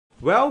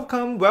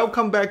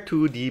Welcome back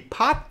to the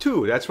part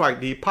 2. That's right,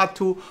 the part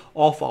 2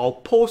 of our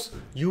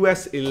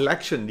post-US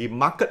election, the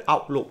market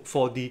outlook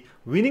for the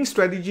winning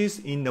strategies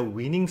in the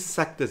winning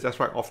sectors. That's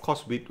right, of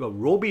course, with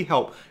Robie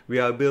help, we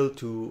are able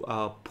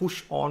to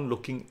push on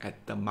looking at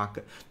the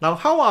market. Now,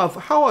 how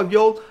are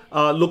you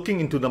all looking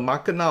into the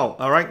market now?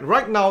 All right,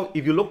 right now,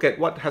 if you look at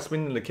what has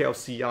been in the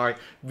KLCI,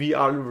 we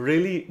are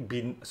really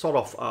been sort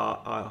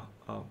of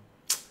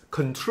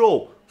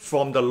controlled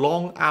from the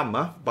long arm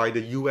by the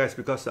US,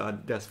 because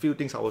there's few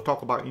things I will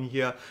talk about in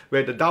here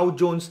where the Dow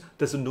Jones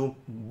doesn't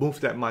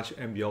move that much,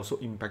 and we also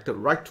impacted.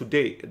 Right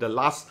today, the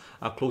last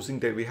closing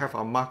day, we have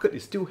our market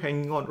is still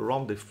hanging on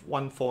around the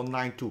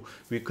 1492.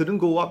 We couldn't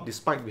go up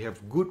despite we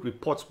have good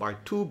reports by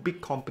two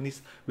big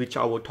companies, which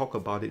I will talk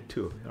about it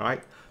too. All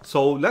right,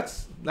 so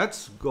let's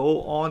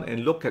go on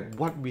and look at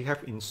what we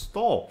have in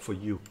store for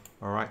you.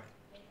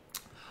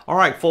 All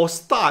right, for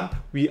start,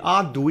 we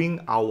are doing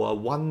our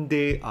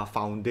one-day our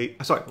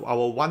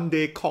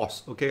one-day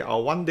course. Okay, our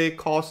one-day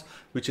course,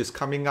 which is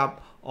coming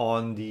up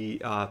on the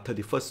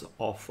 31st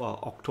of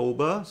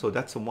October. So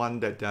that's the one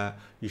that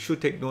you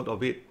should take note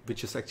of it,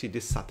 which is actually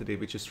this Saturday,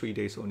 which is 3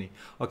 days only.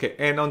 Okay,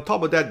 and on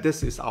top of that,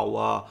 this is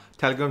our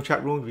Telegram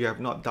chat room. We have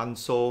not done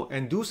so,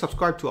 and do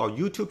subscribe to our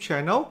YouTube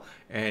channel,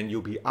 and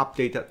you'll be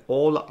updated.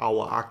 All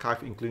our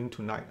archive, including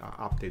tonight,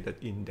 are updated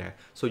in there,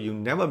 so you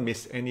never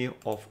miss any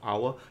of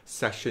our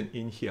session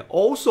in here.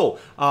 Also,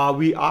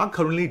 we are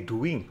currently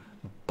doing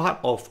part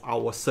of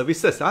our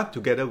services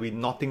together with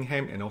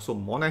Nottingham and also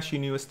Monash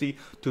University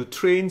to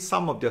train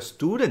some of their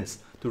students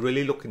to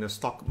really look in the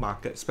stock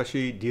market,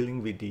 especially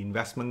dealing with the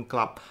investment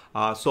club.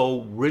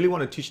 So really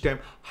want to teach them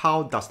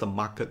how does the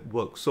market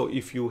work. So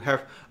if you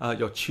have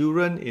your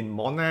children in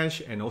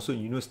Monash and also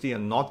University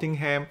in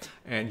Nottingham,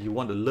 and you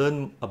want to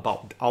learn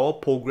about our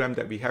program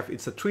that we have,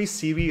 it's a 3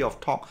 series of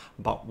talk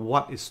about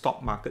what is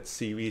stock market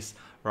series,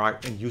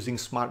 right, and using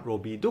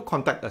SmartRobie. Do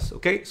contact us,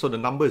 okay? So the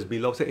number is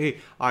below. Say, hey,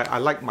 I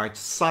like my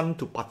son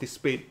to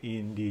participate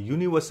in the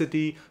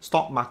university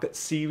stock market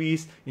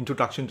series,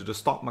 introduction to the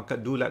stock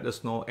market. Do let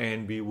us know,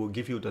 and we will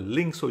give you the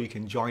link so you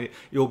can join it.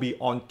 It will be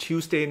on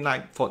Tuesday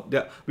night.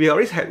 We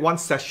already had one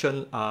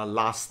session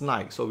last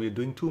night, so we're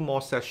doing 2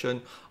 more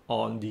sessions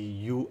on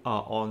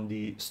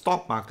the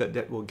stock market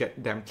that will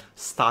get them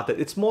started.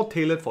 It's more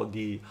tailored for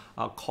the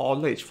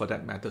college, for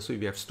that matter. So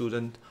if you have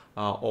students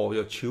or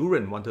your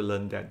children want to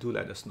learn that, do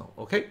let us know.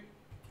 Okay,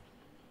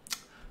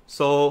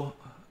 so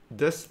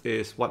this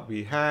is what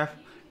we have.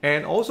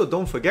 And also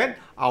don't forget,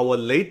 our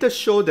latest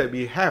show that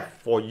we have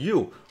for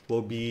you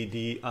will be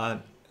the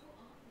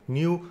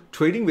new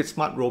Trading with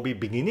SmartRobie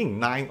beginning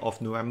 9th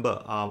of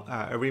November.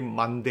 Every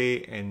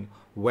Monday and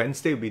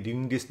Wednesday we'll be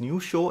doing this new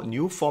show,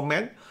 new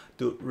format,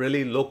 to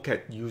really look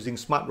at using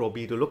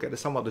SmartRobie to look at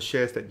some of the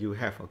shares that you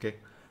have. Okay.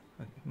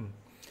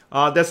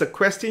 There's a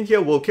question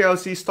here: will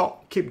KLSE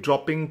stock keep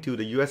dropping till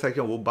the US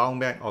action will bounce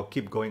back, or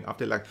keep going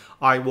after? Like,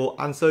 I will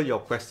answer your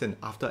question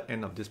after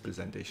end of this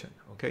presentation.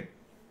 Okay.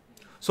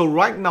 So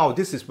right now,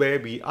 this is where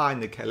we are in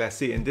the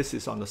KLSE, and this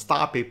is on the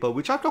star paper,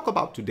 which I'll talk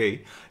about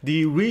today.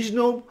 The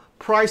regional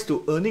price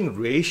to earning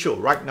ratio.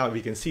 Right now,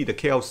 we can see the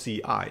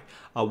KLCI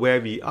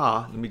where we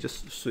are. Let me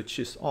just switch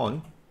this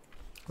on.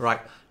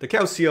 Right, the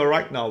KLCI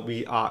right now,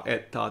 we are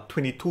at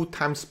 22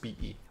 times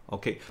PE.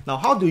 Okay, now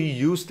how do you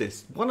use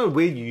this? One of the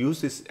ways you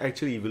use this,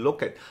 actually, if you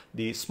look at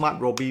the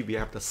SmartRobie, we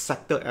have the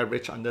sector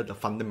average under the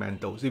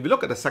fundamentals. If you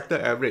look at the sector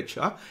average,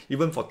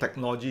 even for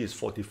technology, is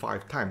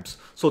 45 times.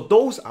 So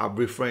those are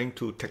referring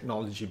to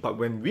technology. But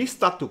when we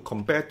start to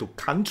compare to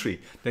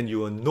country, then you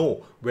will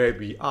know where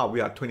we are. We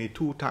are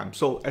 22 times.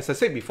 So as I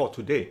said before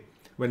today,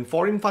 when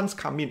foreign funds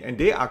come in, and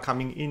they are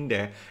coming in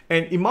there,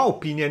 and in my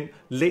opinion,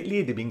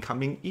 lately they've been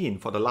coming in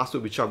for the last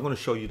week, which I'm going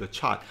to show you the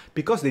chart,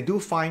 because they do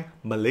find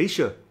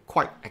Malaysia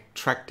quite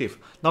attractive.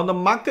 Now the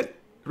market,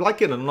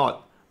 like it or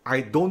not,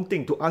 I don't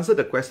think, to answer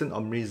the question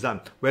of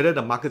Rizan, whether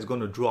the market is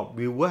going to drop,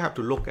 we will have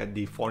to look at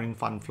the foreign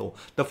fund flow.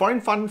 The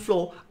foreign fund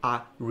flow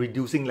are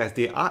reducing less.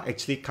 They are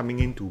actually coming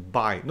in to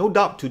buy. No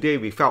doubt today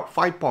we felt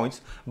 5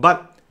 points,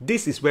 but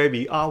this is where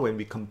we are when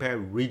we compare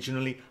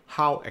regionally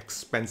how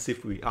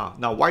expensive we are.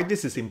 Now, why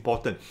this is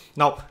important?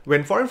 Now,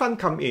 when foreign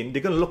funds come in,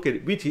 they're going to look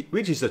at which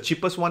is the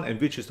cheapest one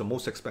and which is the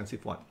most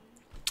expensive one.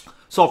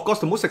 So, of course,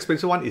 the most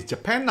expensive one is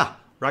Japan,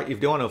 right? If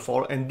they want to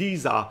follow, and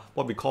these are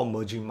what we call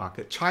emerging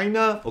market.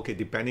 China, okay,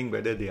 depending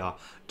whether they are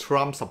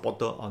Trump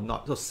supporter or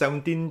not. So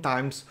 17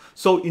 times.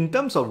 So in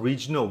terms of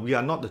regional, we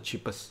are not the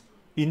cheapest.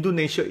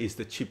 Indonesia is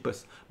the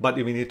cheapest. But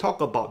when you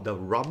talk about the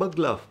rubber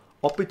glove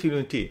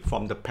opportunity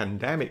from the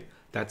pandemic,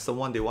 that's the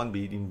one they want to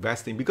be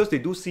investing, because they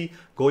do see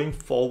going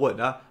forward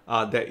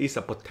there is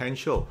a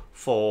potential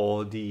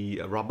for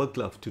the rubber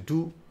glove to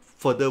do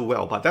further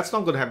well. But that's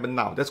not going to happen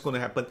now. That's going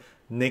to happen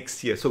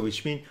next year. So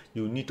which means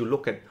you need to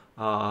look at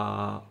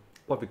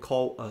what we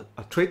call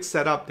a trade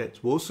setup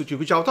that will suit you,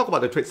 which I'll talk about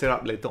the trade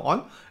setup later on.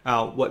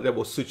 What that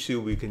will suit you,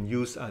 we can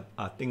use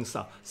things,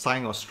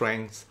 sign of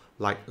strengths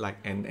like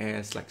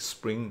NS, like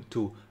Spring,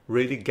 to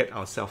really get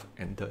ourselves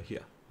enter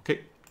here.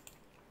 Okay.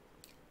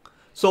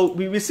 So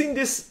we've seen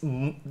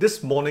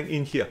this morning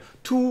in here,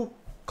 two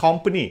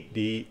company,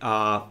 the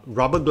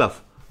rubber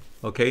glove,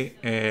 okay,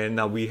 and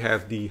we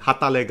have the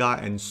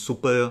Hatalega and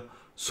Super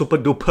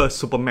Duper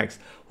Supermax,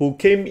 who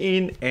came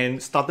in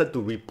and started to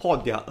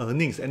report their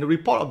earnings, and the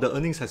report of the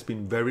earnings has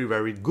been very,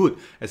 very good,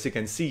 as you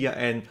can see here.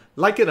 And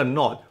like it or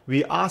not,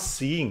 we are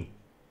seeing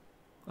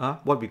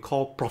what we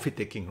call profit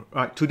taking.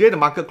 Right, today the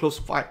market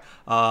closed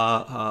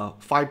 5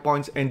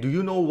 points, and do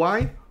you know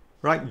why?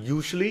 Right,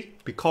 usually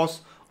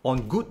because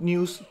on good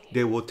news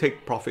they will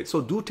take profit.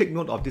 So do take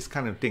note of this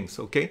kind of things,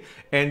 okay?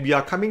 And we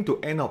are coming to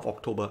end of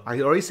October. I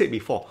already said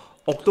before,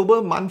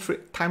 October month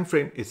time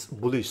frame is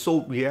bullish, so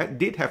we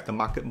did have the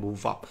market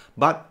move up,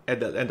 but at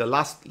the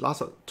last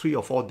 3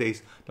 or 4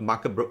 days, the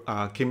market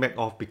came back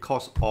off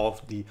because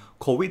of the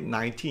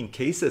COVID-19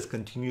 cases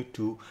continue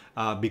to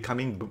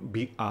becoming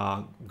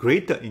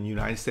greater in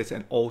United States,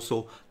 and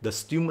also the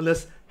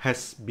stimulus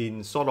has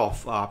been sort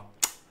of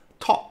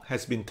talk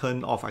has been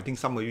turned off. I think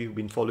some of you have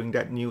been following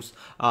that news.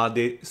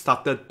 They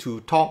started to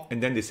talk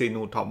and then they say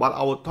no talk, but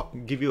I will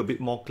give you a bit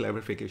more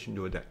clarification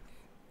to that.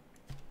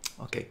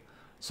 Okay.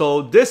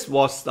 So this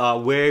was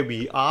where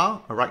we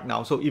are right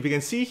now. So if you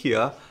can see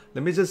here,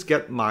 let me just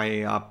get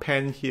my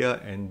pen here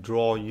and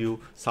draw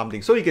you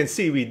something. So you can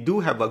see we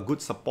do have a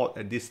good support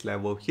at this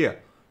level here,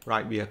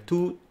 right? We have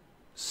 2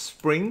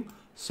 spring.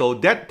 So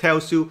that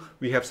tells you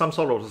we have some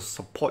sort of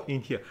support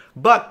in here.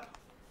 But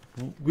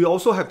we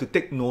also have to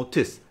take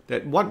notice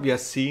that what we are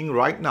seeing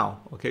right now,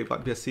 okay,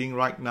 what we are seeing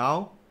right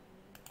now,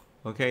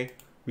 okay,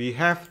 we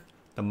have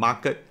the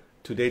market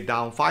today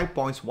down 5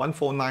 points,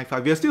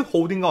 1495. We are still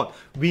holding on.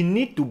 We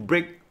need to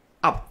break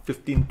up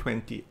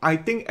 1520. I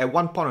think at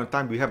one point in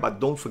time we have, but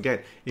don't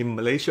forget, in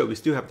Malaysia we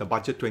still have the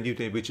budget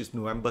 2020, which is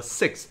November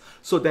 6th.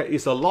 So there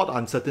is a lot of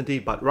uncertainty,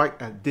 but right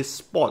at this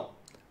spot,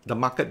 the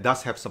market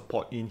does have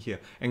support in here.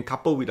 And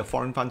coupled with the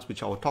foreign funds,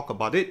 which I will talk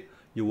about it,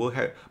 you will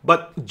have.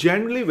 But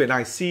generally when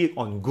I see it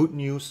on good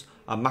news,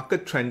 a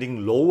market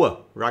trending lower,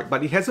 right?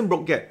 But it hasn't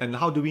broke yet. And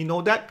how do we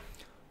know that?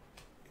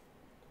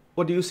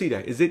 What do you see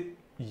there? Is it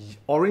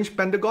orange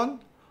pentagon?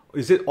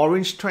 Is it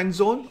orange trend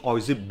zone, or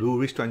is it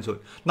bluish trend zone?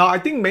 Now I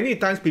think many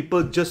times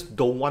people just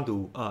don't want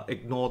to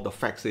ignore the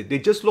facts. They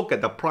just look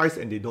at the price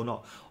and they do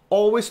not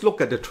always look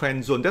at the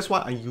trend zone. That's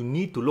why you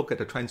need to look at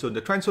the trend zone.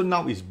 The trend zone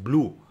now is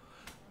blue.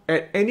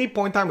 At any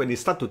point in time when it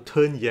starts to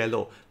turn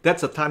yellow,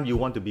 that's the time you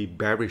want to be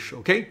bearish,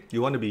 okay?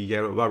 You want to be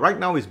yellow. But right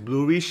now it's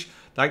bluish,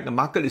 like the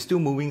market is still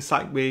moving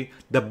sideways.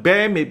 The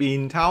bear may be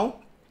in town,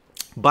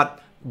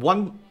 but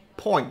one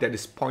point that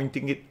is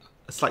pointing it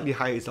slightly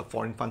higher is the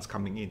foreign funds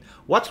coming in.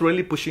 What's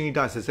really pushing it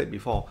down, as I said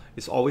before,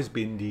 it's always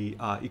been the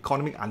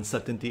economic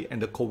uncertainty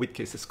and the COVID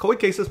cases. COVID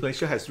cases,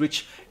 Malaysia has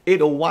reached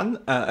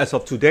 801 as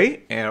of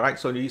today, right?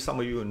 So some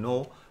of you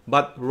know,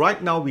 but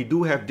right now we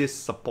do have this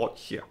support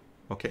here,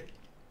 okay?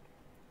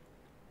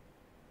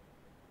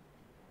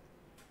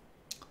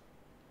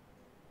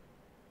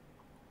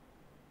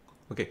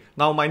 Okay,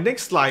 now my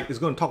next slide is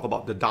going to talk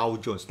about the Dow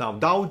Jones. Now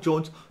Dow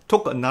Jones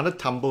took another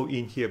tumble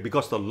in here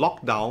because the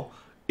lockdown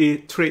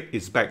trade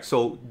is back.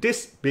 So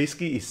this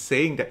basically is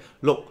saying that,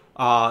 look,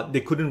 they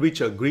couldn't reach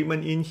an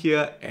agreement in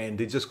here and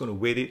they're just going to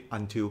wait it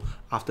until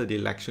after the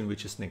election,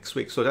 which is next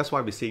week. So that's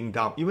why we're seeing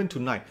Dow. Even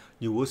tonight,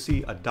 you will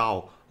see a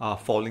Dow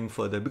falling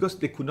further because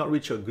they could not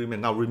reach an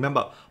agreement. Now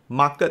remember,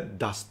 market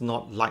does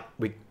not like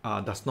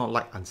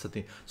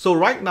uncertainty. So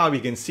right now we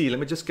can see, let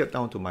me just get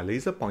down to my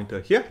laser pointer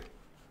here.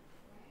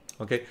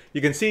 Okay, you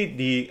can see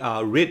the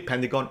red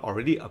pentagon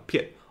already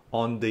appeared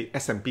on the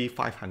S&P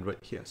 500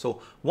 here.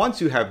 So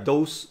once you have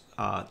those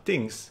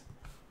things,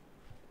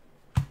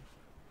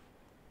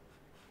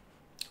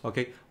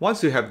 okay,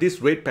 once you have this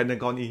red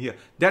pentagon in here,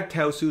 that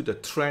tells you the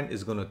trend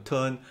is going to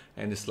turn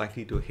and it's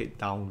likely to head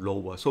down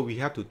lower. So we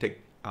have to take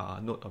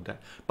note of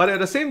that. But at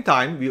the same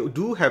time, we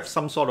do have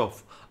some sort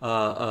of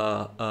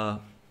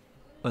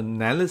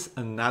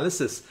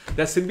analysis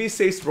that simply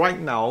says right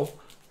now,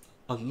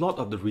 a lot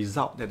of the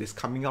result that is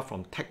coming out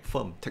from tech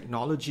firm,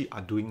 technology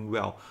are doing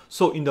well.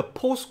 So in the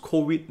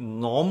post-COVID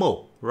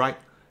normal, right,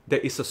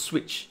 there is a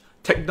switch.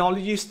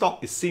 Technology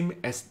stock is seen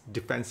as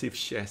defensive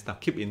shares. Now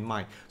keep in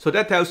mind. So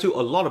that tells you a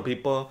lot of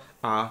people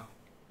are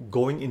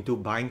going into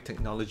buying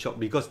technology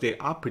because they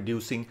are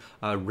producing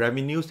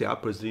revenues, they are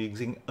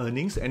producing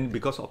earnings, and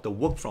because of the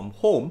work from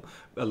home,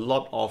 a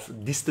lot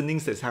of distancing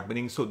that's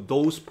happening. So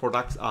those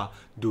products are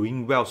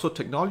doing well. So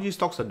technology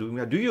stocks are doing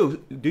well. Do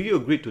you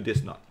agree to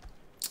this? Not?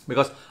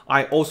 Because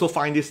I also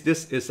find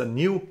this is a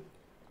new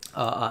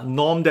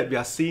norm that we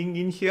are seeing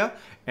in here,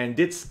 and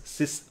this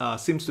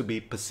seems to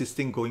be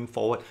persisting going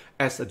forward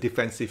as a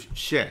defensive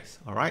shares.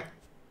 All right.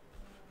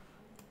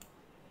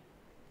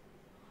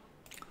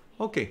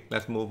 Okay,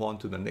 let's move on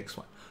to the next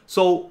one.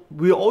 So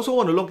we also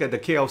want to look at the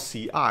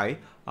KLCI.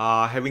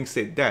 Having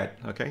said that,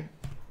 okay.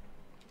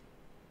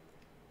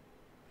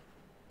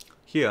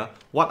 Here,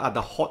 what are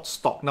the hot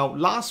stock? Now,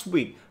 last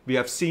week, we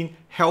have seen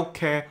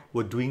healthcare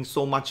were doing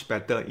so much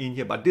better in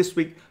here, but this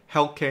week,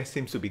 healthcare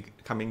seems to be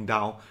coming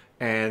down.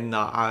 And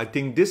I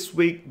think this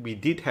week, we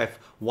did have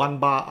one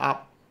bar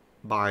up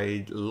by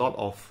a lot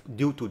of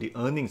due to the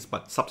earnings,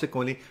 but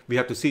subsequently we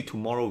have to see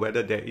tomorrow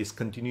whether there is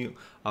continued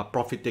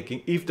profit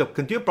taking. If the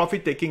continued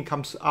profit taking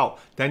comes out,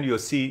 then you'll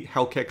see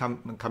healthcare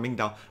coming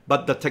down,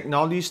 but the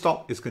technology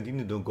stock is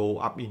continuing to go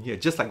up in here,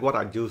 just like what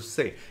I just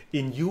say.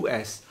 In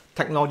US,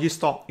 technology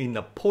stock in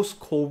a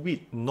post-COVID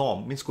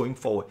norm, means going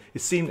forward,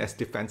 is seen as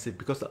defensive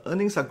because the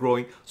earnings are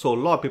growing, so a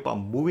lot of people are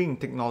moving in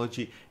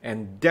technology,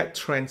 and that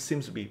trend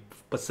seems to be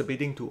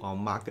precipitating to our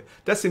market.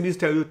 That simply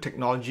tells you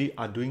technology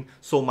are doing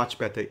so much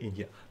better in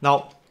here.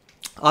 Now,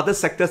 other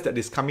sectors that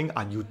is coming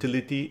are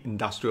utility,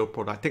 industrial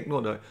product. Take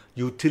note, the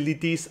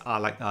utilities are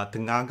like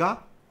Tenaga,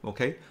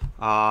 okay?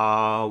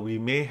 We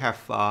may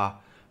have,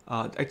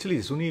 actually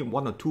it's only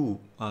one or two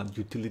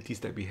utilities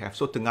that we have.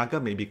 So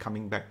Tenaga may be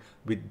coming back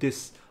with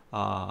this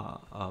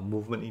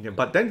movement in here.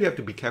 But then you have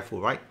to be careful,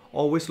 right?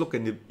 Always look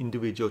at the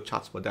individual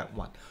charts for that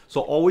one.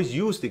 So always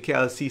use the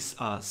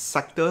KLSE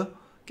sector,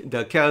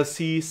 the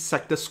KLSE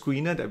sector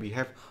screener that we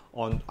have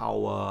on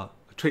our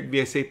Trade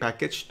VSA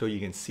package, so you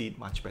can see it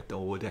much better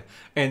over there.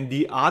 And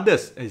the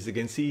others, as you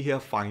can see here,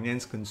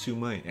 finance,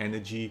 consumer, and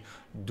energy,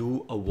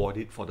 do award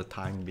it for the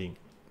time being.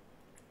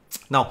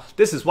 Now,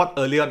 this is what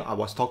earlier on I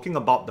was talking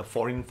about, the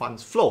foreign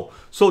funds flow.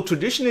 So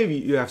traditionally,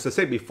 you have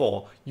said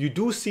before, you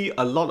do see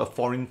a lot of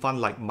foreign fund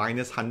like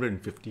minus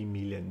 150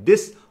 million.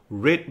 This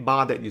red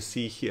bar that you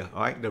see here,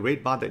 all right, the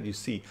red bar that you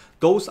see,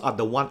 those are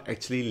the one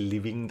actually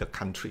leaving the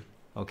country,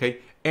 okay?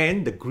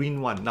 And the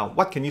green one. Now,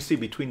 what can you see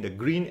between the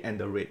green and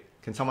the red?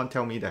 Can someone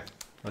tell me that?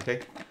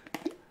 Okay.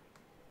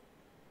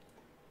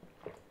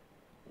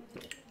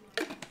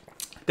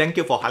 Thank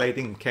you for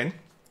highlighting, Ken.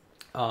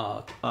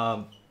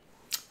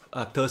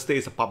 Thursday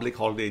is a public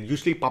holiday.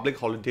 Usually public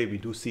holiday, we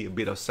do see a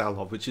bit of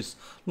sell-off, which is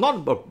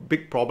not a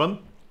big problem.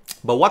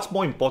 But what's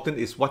more important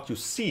is what you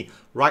see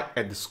right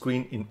at the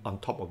screen on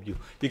top of you.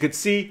 You can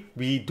see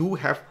we do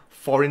have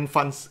foreign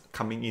funds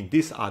coming in.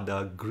 These are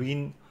the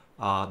green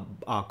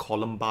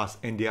column bars,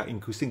 and they are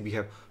increasing. We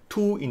have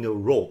 2 in a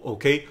row,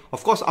 okay?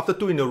 Of course, after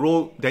 2 in a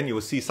row, then you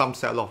will see some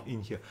sell-off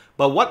in here.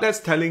 But what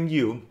that's telling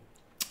you,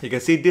 you can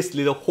see this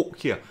little hook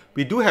here.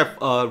 We do have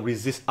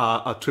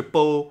a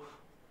triple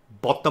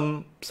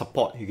bottom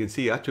support. You can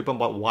see triple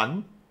bottom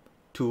 1,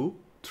 2,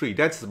 3.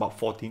 That's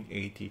about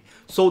 1480.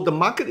 So the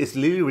market is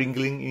really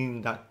wriggling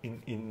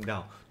in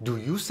now. Do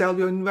you sell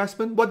your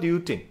investment? What do you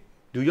think?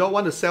 Do you all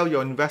want to sell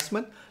your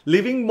investment?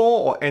 Leaving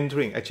more or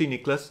entering? Actually,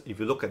 Nicholas, if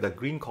you look at the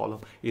green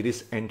column, it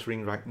is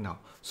entering right now.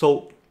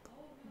 So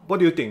what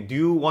do you think? Do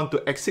you want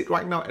to exit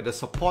right now at the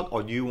support,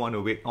 or do you want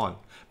to wait on?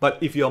 But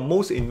if you're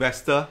most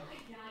investor,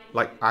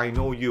 like I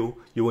know you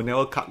will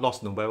never cut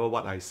loss no matter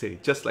what I say,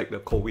 just like the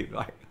COVID,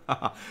 right?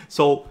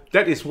 So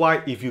that is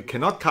why if you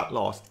cannot cut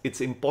loss,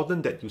 it's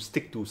important that you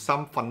stick to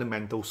some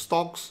fundamental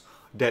stocks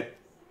that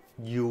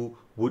you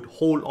would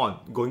hold on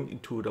going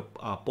into the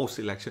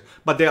post-election.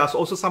 But there are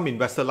also some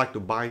investors like to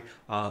buy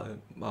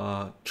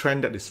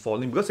trend that is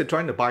falling because they're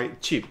trying to buy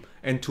it cheap.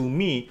 And to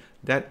me,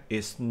 that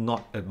is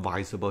not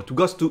advisable,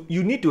 because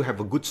you need to have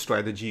a good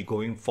strategy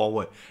going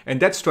forward, and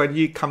that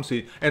strategy comes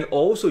with, and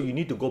also you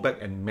need to go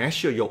back and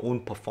measure your own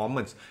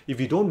performance.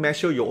 If you don't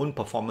measure your own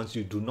performance,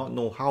 you do not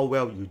know how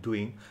well you're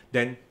doing,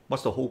 then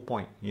what's the whole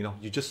point? You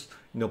just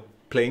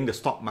playing the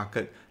stock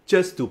market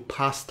just to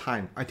pass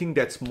time. I think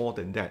that's more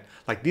than that.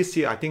 Like this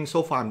year, I think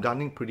so far I'm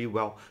running pretty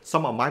well.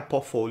 Some of my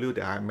portfolio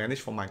that I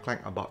manage for my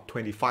client about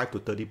 25 to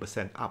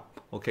 30% up.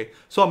 Okay,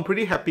 so I'm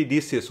pretty happy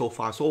this year so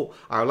far. So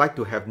I would like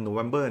to have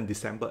November and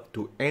December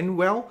to end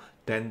well.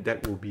 Then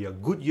that will be a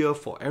good year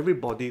for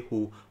everybody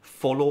who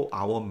follow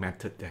our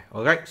method there.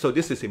 All right, so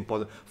this is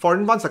important.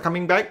 Foreign funds are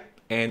coming back,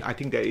 and I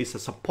think there is a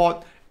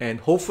support, and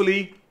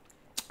hopefully,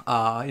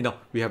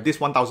 we have this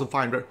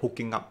 1,500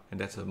 hooking up, and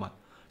that's a month.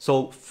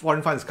 So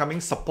foreign funds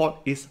coming, support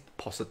is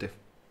positive.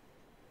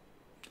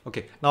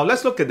 Okay, now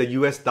let's look at the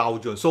US Dow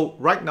Jones. So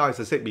right now,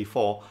 as I said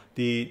before,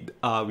 we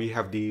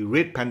have the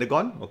red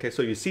pentagon. Okay,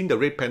 so you've seen the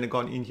red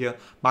pentagon in here.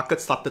 Market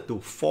started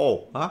to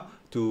fall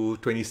to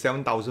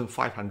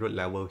 27,500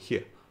 level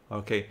here.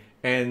 Okay,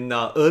 and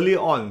earlier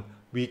on,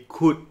 we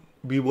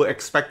were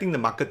expecting the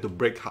market to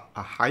break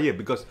higher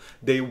because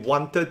they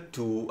wanted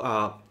to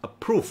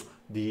approve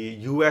the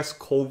US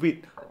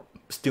COVID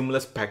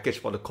stimulus package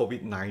for the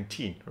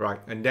COVID-19, right?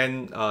 And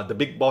then the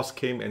big boss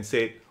came and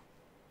said,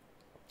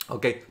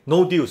 okay,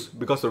 no deals,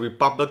 because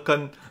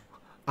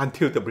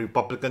until the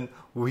Republican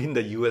win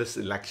the US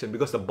election,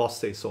 because the boss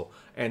says so.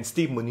 And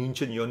Steve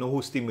Mnuchin, you know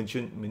who Steve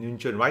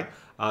Mnuchin, right?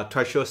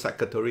 Treasury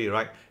Secretary,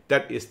 right?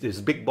 That is, this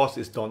big boss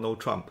is Donald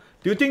Trump.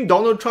 Do you think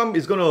Donald Trump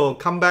is going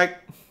to come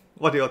back?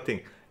 What do you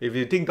think? If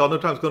you think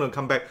Donald Trump is going to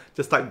come back,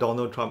 just type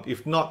Donald Trump.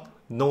 If not,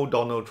 no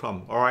Donald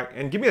Trump. All right,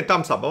 and give me a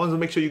thumbs up. I want to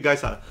make sure you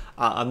guys are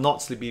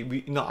not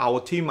sleepy.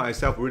 Our team,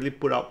 myself, really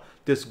put out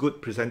this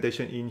good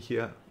presentation in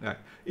here. Right.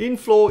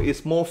 Inflow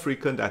is more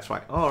frequent. That's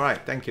right. All right,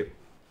 thank you.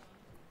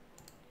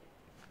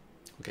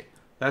 Okay,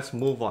 let's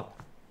move on.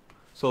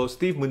 So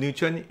Steve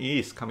Mnuchin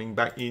is coming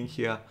back in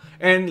here,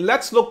 and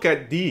let's look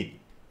at the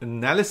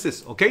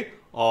analysis, okay,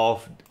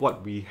 of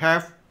what we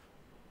have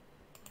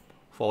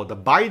for the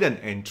Biden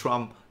and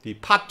Trump, the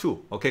part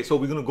 2. Okay, so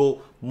we're going to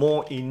go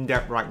more in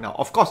depth right now.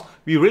 Of course,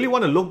 we really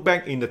want to look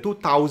back in the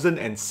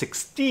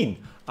 2016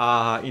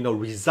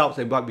 results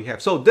and what we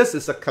have. So this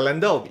is a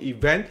calendar of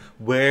event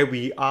where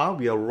we are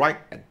right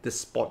at this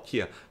spot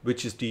here,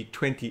 which is the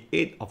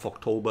 28th of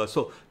October.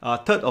 So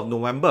 3rd of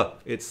November,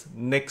 it's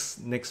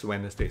next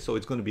Wednesday. So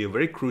it's going to be a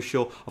very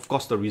crucial. Of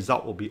course, the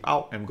result will be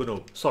out. I'm going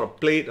to sort of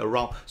play it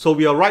around. So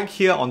we are right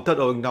here on 3rd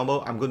of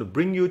November. I'm going to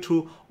bring you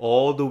through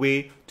all the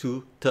way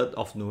to 3rd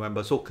of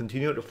November. So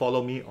continue to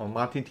follow me on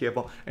Martin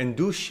Tiepong and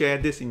do share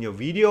this in your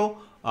video,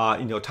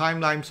 in your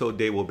timeline, so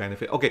they will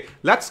benefit. Okay,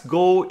 let's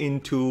go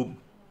into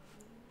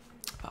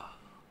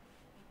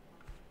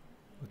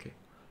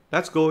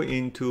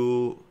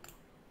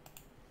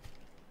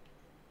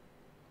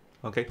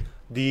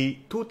the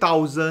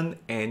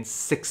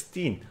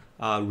 2016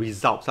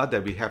 results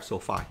that we have so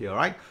far here,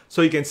 right?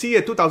 So you can see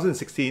in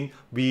 2016,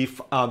 we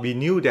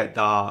knew that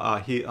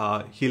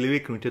Hillary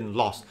Clinton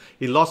lost.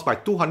 He lost by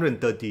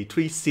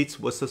 233 seats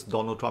versus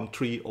Donald Trump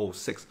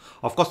 306.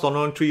 Of course,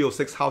 Donald Trump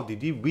 306, how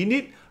did he win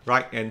it?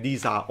 Right, and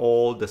these are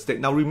all the states.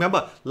 Now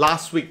remember,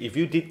 last week, if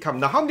you did come,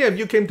 now how many of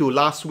you came to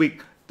last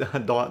week?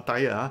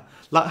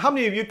 How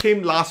many of you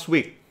came last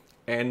week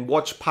and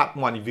watched part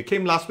 1? If you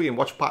came last week and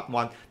watched part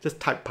 1, just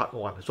type part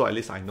 1. So at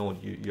least I know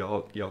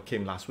you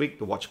came last week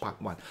to watch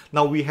part 1.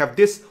 Now we have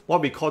this,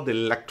 what we call the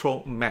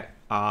electoral map,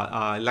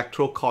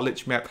 electoral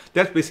college map.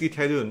 That basically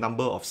tells you the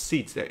number of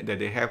seats that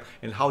they have,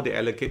 and how they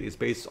allocate is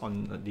based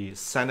on the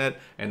Senate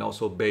and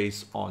also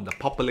based on the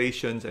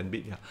populations and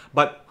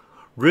but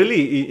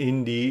really,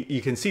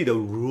 you can see the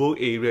rural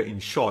area, in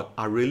short,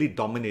 are really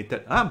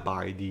dominated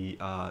by the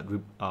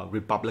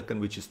Republican,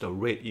 which is the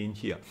red in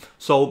here.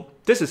 So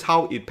this is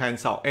how it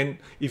pans out. And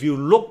if you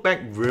look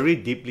back very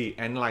deeply,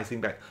 analyzing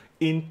back,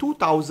 in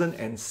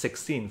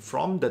 2016,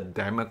 from the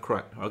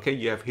Democrat, okay,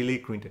 you have Hillary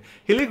Clinton.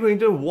 Hillary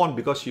Clinton won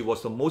because she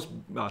was the most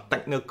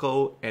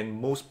technical and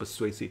most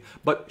persuasive,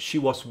 but she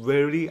was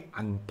very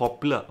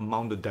unpopular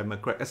among the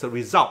Democrats. As a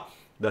result,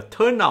 the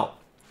turnout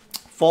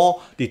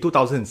for the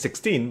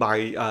 2016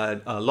 by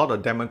a lot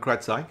of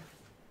Democrats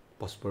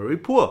was very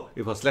poor.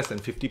 It was less than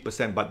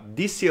 50%. But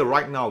this year,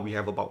 right now, we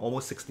have about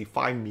almost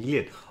 65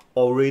 million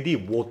already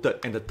voted,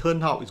 and the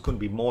turnout is going to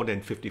be more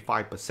than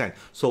 55%.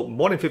 So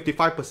more than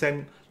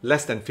 55%,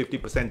 less than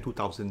 50%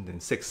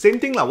 2006. Same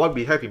thing like what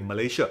we have in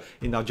Malaysia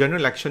in our general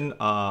election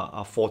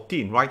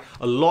 14, right?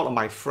 A lot of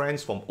my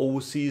friends from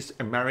overseas,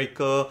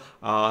 America,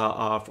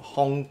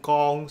 Hong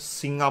Kong,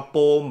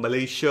 Singapore,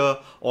 Malaysia,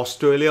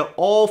 Australia,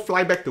 all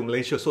fly back to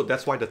Malaysia. So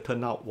that's why the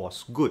turnout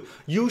was good.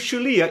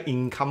 Usually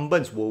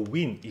incumbents will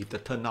win if the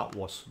turnout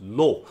was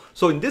low.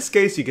 So in this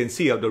case, you can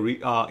see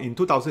in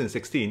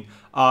 2016,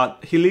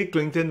 Hillary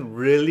Clinton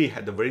really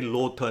had a very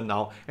low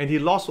turnout, and he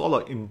lost all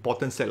the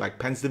important states like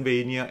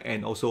Pennsylvania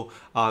and also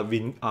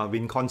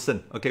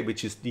Wisconsin, okay,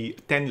 which is the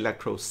 10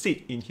 electoral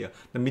seat in here.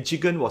 The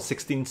Michigan was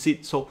 16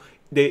 seats, so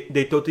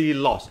they totally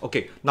lost.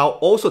 Okay, now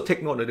also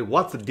take note of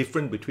what's the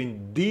difference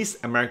between these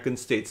American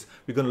states.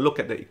 We're going to look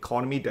at the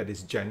economy that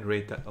is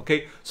generated.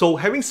 Okay, so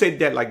having said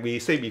that, like we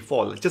said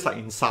before, just like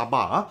in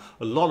Sabah,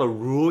 a lot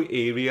of rural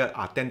areas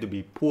tend to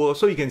be poor.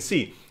 So you can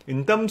see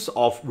in terms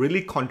of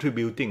really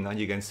contributing,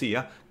 you can see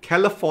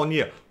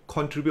California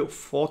contribute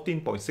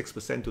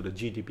 14.6% to the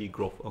GDP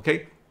growth.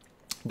 Okay.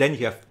 Then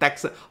you have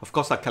Texas. Of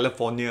course,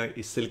 California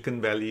is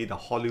Silicon Valley, the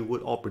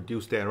Hollywood all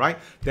produced there, right?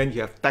 Then you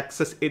have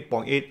Texas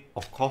 8.8,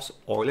 of course,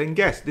 oil and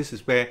gas. This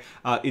is where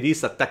it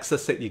is a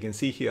Texas state. You can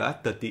see here,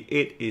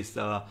 38 is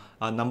the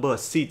number of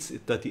seats,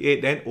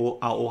 38. Then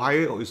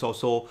Ohio is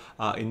also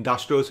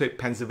industrial state,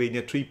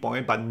 Pennsylvania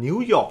 3.8, but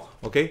New York,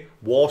 okay,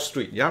 Wall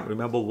Street, yeah,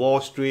 remember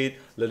Wall Street,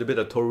 a little bit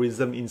of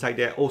tourism inside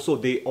there. Also,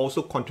 they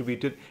also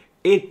contributed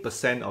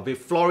 8% of it.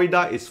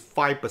 Florida is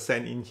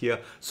 5% in here.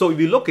 So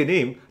if you look at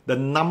him, the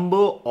number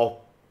of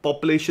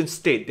population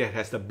state that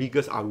has the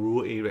biggest are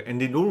rural area, and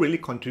they don't really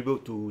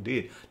contribute to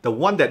it. The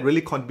one that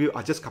really contribute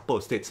are just a couple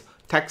of states: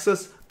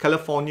 Texas,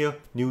 California,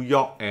 New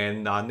York,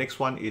 and next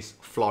one is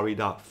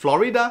Florida.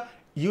 Florida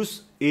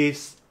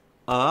is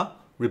a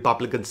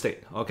Republican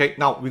state. Okay,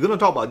 now we're going to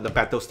talk about the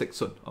battle state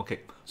soon.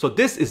 Okay, so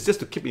this is just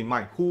to keep in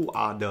mind who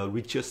are the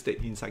richest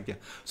state inside here.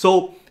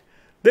 So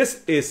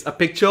this is a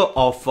picture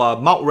of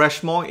Mount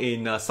Rushmore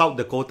in South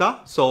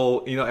Dakota.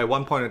 So, you know, at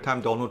one point in time,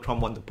 Donald Trump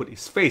wanted to put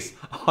his face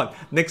on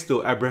next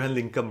to Abraham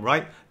Lincoln,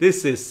 right?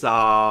 This is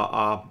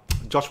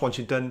George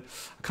Washington.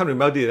 I can't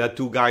remember the other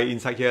two guys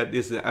inside here.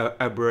 This is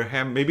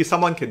Abraham. Maybe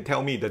someone can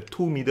tell me the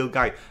two middle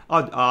guy.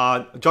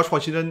 George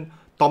Washington,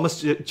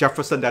 Thomas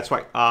Jefferson, that's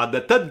right.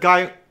 The third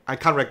guy, I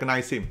can't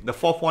recognize him. The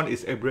fourth one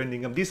is Abraham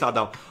Lincoln. These are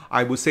the,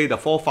 I would say, the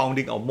four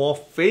founding or more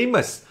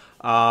famous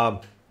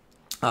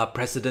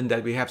president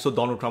that we have. So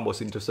Donald Trump was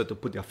interested to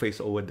put their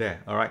face over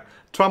there. All right,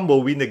 Trump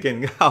will win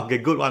again. Okay,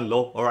 good one,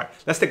 low. All right,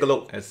 let's take a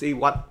look and see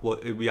what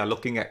we are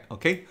looking at.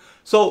 Okay,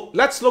 so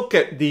let's look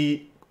at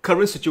the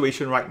current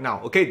situation right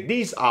now. Okay,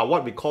 these are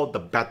what we call the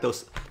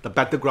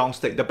battleground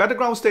state. The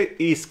battleground state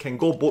can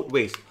go both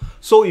ways.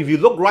 So if you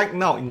look right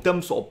now in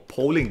terms of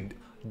polling,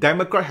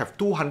 Democrat have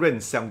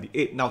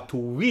 278. Now to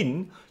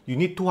win, you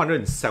need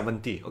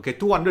 270. Okay,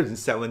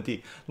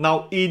 270.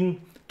 Now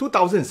in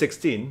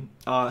 2016,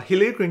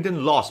 Hillary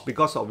Clinton lost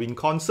because of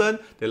Wisconsin,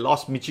 they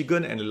lost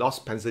Michigan, and they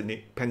lost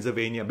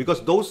Pennsylvania,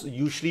 because those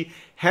usually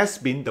has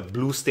been the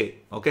blue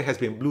state, okay, has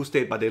been blue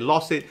state, but they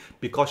lost it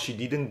because she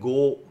didn't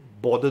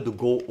bother to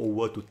go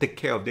over to take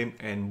care of them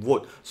and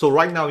vote. So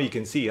right now you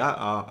can see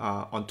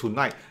on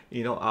tonight,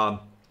 you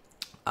know,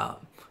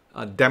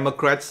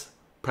 Democrats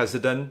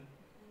president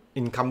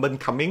incumbent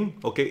coming,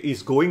 okay,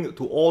 is going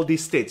to all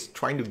these states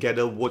trying to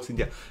gather votes in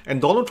there,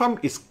 and Donald Trump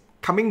is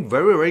coming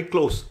very, very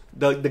close.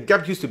 The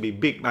gap used to be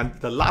big, man.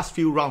 The last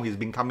few rounds he's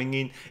been coming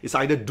in, it's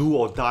either do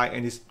or die,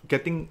 and it's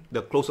getting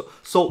the closer.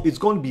 So it's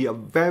going to be a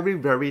very,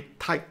 very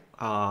tight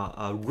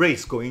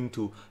race going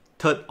to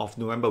 3rd of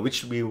November,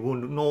 which we will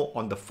know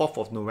on the 4th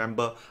of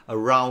November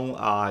around,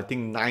 I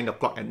think 9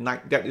 o'clock at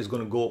night. That is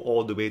going to go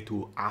all the way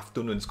to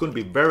afternoon. It's going to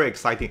be very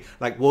exciting,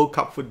 like World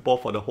Cup football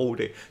for the whole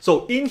day.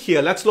 So in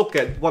here, let's look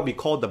at what we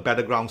call the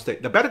battleground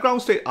state. The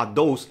battleground state are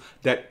those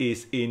that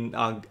is in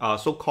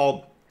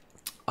so-called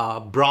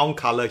brown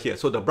color here.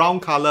 So the brown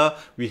color,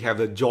 we have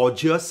the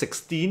Georgia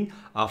 16,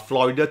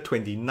 Florida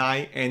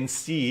 29,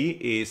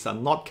 NC is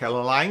North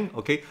Carolina,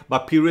 okay,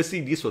 but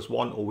previously this was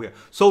won over here.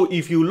 So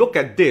if you look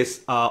at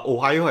this,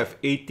 Ohio have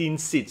 18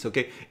 seats,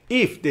 okay.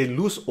 If they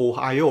lose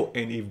Ohio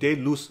and if they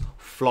lose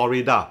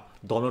Florida,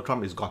 Donald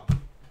Trump is gone.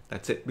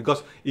 That's it.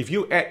 Because if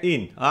you add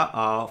in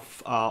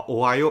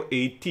Ohio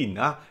 18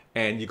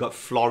 and you got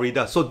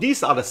Florida, so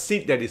these are the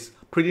seats that is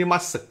pretty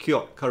much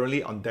secured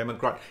currently on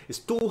Democrat. It's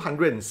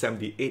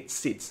 278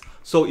 seats.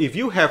 So if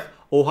you have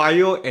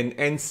Ohio and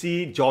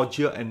NC,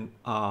 Georgia and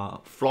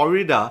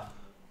Florida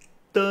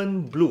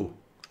turn blue,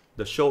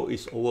 the show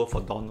is over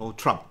for Donald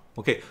Trump.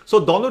 Okay,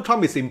 so Donald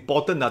Trump is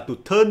important to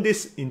turn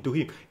this into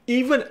him.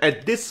 Even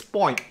at this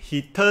point,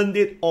 he turned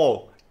it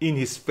all in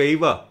his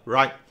favor,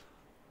 right?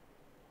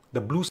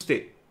 The blue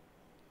state,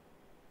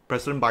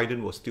 President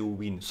Biden will still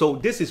win. So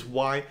this is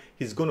why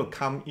he's going to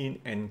come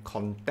in and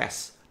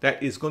contest.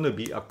 That is going to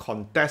be a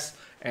contest,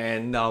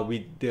 and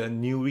with the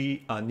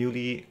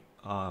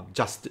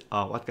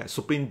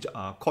Supreme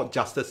Court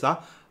Justice,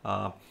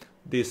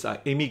 this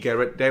Amy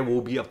Garrett, there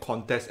will be a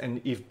contest.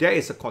 And if there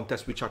is a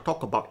contest, which I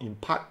talk about in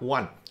part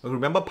 1,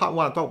 remember part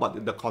 1 I talk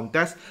about the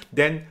contest,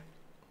 then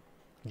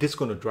this is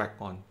going to drag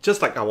on.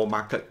 Just like our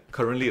market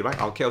currently, right?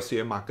 Our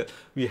KLSE market,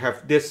 we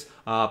have this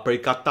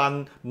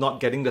Perikatan not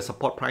getting the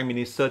support Prime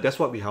Minister. That's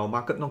what we have, our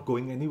market not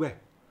going anywhere.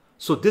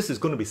 So this is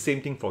going to be same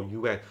thing for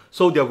US.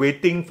 So they're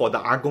waiting for the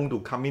Agong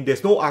to come in.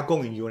 There's no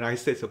Agong in the United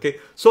States, okay?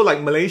 So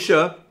like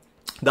Malaysia,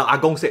 the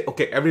Agong said,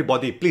 okay,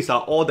 everybody, please,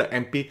 all the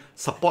MP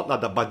support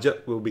the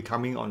budget will be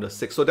coming on the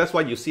 6th. So that's why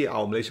you see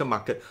our Malaysian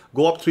market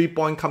go up 3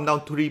 points, come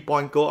down 3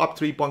 points, go up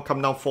 3 points,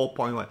 come down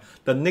 4.1.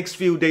 The next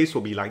few days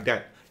will be like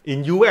that.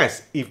 In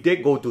US, if they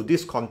go to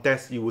this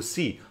contest, you will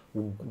see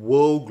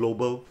world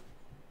global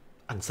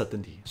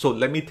uncertainty. So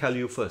let me tell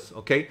you first,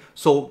 okay?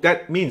 So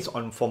that means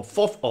from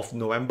 4th of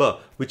November,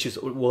 which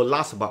will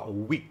last about a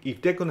week,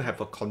 if they're going to have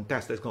a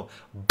contest, let's go.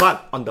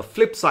 But on the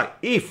flip side,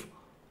 if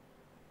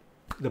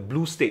the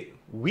blue state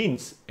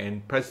wins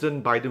and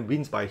President Biden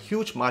wins by a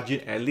huge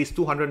margin, at least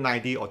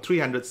 290 or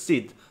 300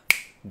 seats,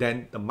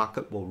 then the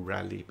market will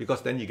rally,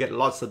 because then you get a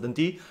lot of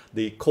certainty.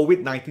 The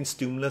COVID-19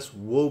 stimulus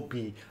will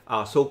be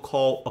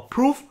so-called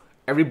approved.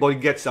 Everybody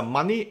gets some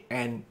money,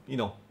 and you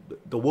know,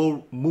 the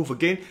world move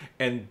again,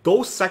 and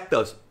those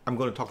sectors I'm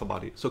going to talk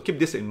about it. So keep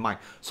this in mind.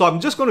 So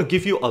I'm just going to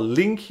give you a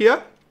link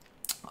here,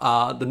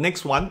 the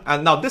next one,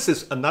 and now this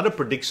is another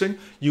prediction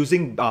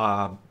using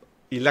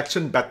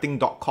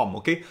electionbetting.com.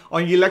 okay,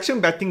 on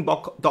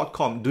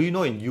electionbetting.com, do you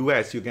know in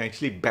US you can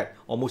actually bet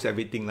almost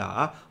everything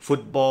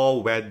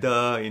football,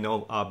 weather, you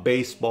know,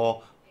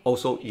 baseball,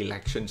 also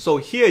election. So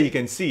here you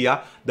can see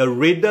the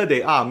redder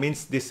they are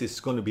means this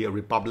is going to be a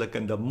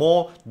Republican. The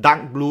more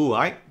dark blue,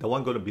 right, the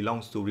one going to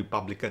belongs to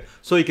Republican.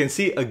 So you can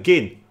see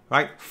again,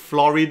 right,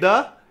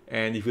 Florida,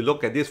 and if you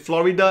look at this,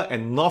 Florida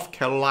and North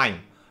Carolina,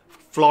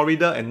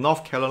 Florida and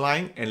North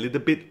Carolina, and a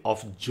little bit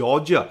of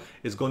Georgia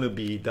is going to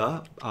be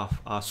the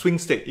swing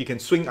state. You can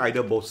swing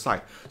either both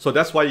sides. So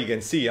that's why you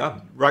can see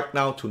right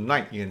now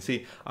tonight you can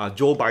see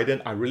Joe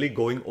Biden are really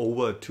going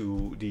over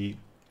to the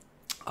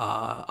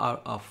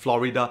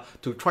Florida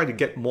to try to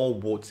get more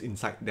votes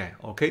inside there.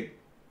 Okay,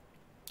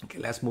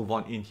 let's move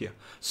on in here.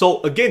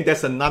 So again,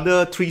 there's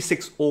another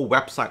 360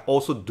 website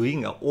also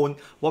doing our own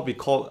what we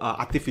call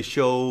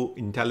artificial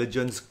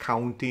intelligence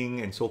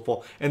counting and so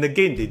forth. And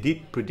again, they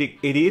did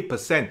predict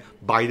 88%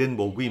 Biden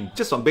will win,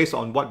 just based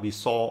on what we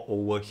saw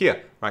over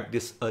here, right?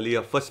 This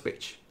earlier first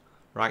page,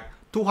 right?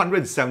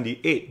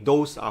 278,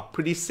 those are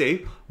pretty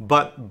safe,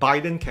 but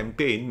Biden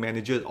campaign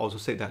managers also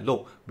said that,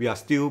 look, we are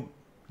still,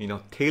 you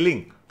know,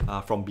 tailing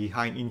from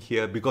behind in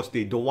here, because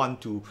they don't want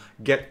to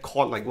get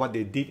caught like what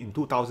they did in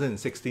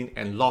 2016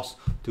 and lost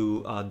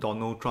to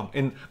Donald Trump.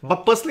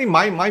 But personally,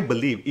 my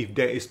belief, if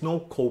there is no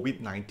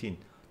COVID-19,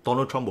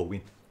 Donald Trump will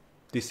win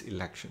this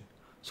election.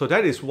 So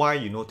that is why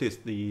you notice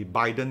the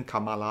Biden,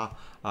 Kamala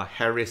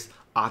Harris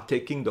are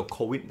taking the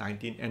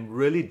COVID-19 and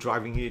really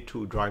driving it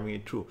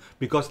through,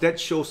 because that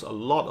shows a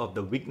lot of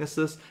the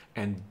weaknesses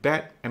and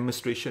bad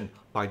administration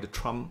by the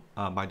Trump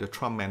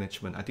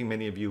management. I think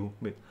many of you.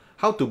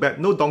 How to bet?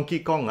 No Donkey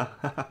Kong.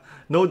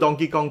 No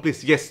Donkey Kong,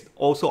 please. Yes,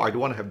 also I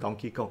don't want to have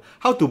Donkey Kong.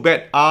 How to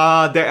bet?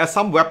 There are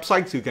some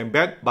websites you can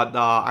bet, but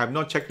I have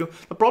not checked it.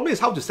 The problem is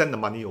how to send the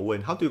money over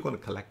and how do you going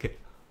to collect it?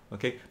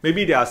 Okay,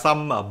 maybe there are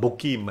some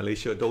bookie in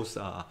Malaysia, those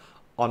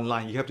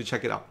online. You have to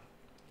check it out.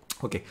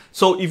 Okay,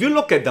 so if you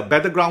look at the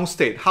battleground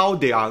state, how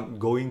they are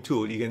going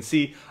to, you can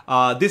see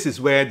this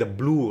is where the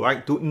blue,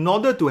 right? In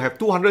order to have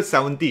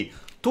 270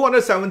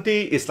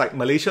 is like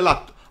Malaysia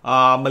lah.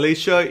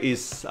 Malaysia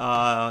is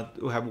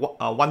we have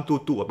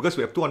 122 because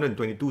we have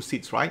 222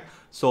 seats, right?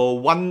 So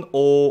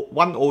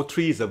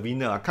 103 is a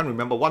winner. I can't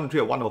remember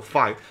 103 or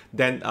 105.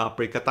 Then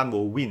Perikatan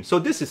will win. So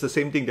this is the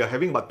same thing. They're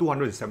having about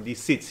 270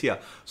 seats here.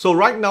 So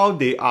right now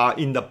they are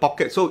in the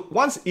pocket. So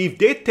if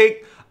they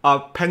take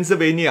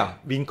Pennsylvania,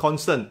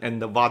 Wisconsin, and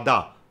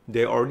Nevada,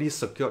 they already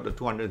secured the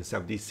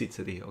 270 seats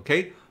already.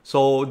 Okay.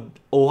 So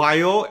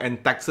Ohio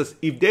and Texas,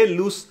 if they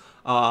lose,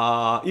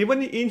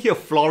 even in here,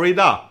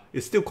 Florida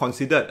is still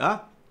considered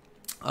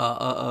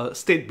a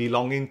state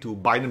belonging to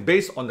Biden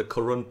based on the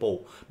current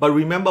poll. But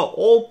remember,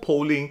 all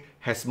polling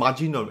has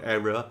margin of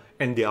error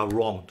and they are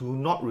wrong. Do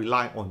not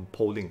rely on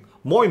polling.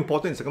 More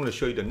important is I'm going to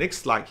show you the next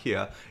slide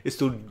here is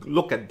to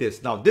look at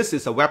this. Now, this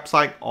is a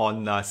website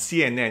on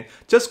CNN.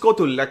 Just go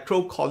to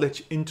Electoral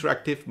College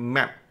Interactive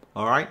Map,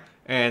 all right?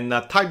 And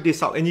type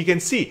this out, and you can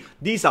see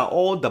these are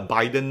all the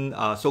Biden,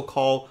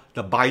 so-called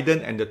the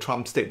Biden and the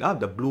Trump state,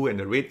 the blue and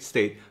the red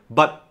state.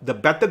 But the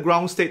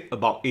battleground state,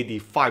 about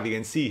 85, you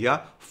can see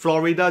here,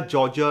 Florida,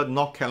 Georgia,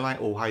 North Carolina,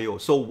 Ohio.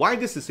 So why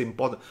this is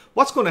important?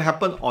 What's going to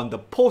happen on the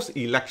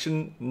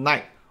post-election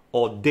night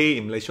or day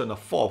in Malaysia on the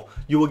 4th?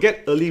 You will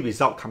get early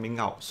result coming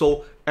out.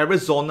 So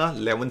Arizona,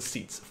 11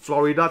 seats,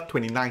 Florida,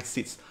 29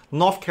 seats,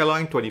 North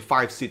Carolina,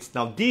 25 seats.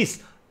 Now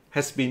these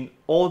has been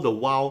all the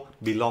while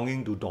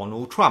belonging to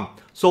Donald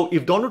Trump. So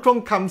if Donald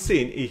Trump comes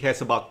in, he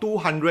has about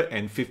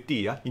 250,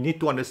 you need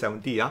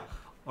 270, all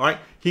right?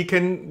 He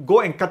can go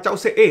and cut out,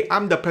 say, hey,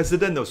 I'm the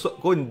president, so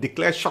go and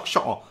declare shock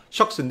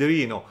sendiri,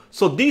 you know.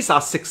 So these are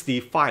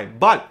 65,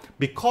 but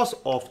because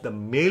of the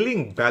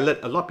mailing ballot,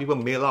 a lot of people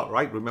mail out,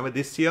 right? Remember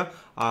this year,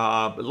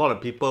 a lot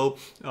of people,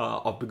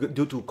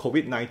 due to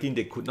COVID-19,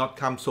 they could not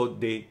come, so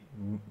they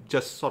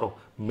just sort of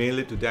mail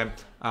it to them,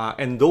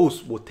 and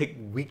those will take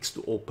weeks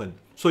to open.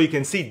 So you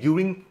can see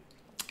during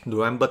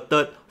November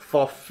 3rd,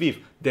 4th, 5th,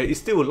 there is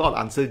still a lot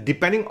of uncertainty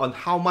depending on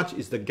how much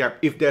is the gap.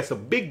 If there's a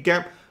big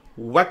gap,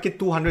 whack it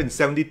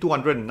 270,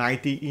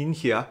 290 in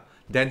here,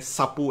 then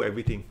sapu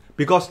everything.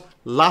 Because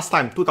last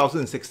time,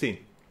 2016,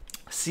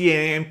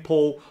 CNN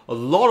poll, a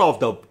lot of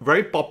the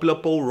very popular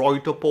poll,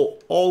 Reuters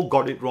poll, all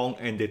got it wrong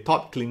and they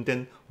thought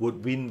Clinton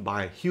would win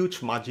by a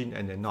huge margin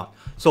and they're not.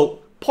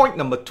 So point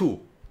number 2,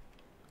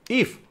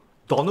 if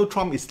Donald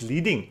Trump is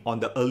leading on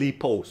the early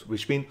polls,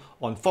 which means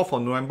on 4th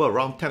of November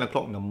around 10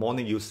 o'clock in the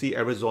morning, you see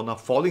Arizona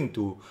falling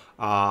to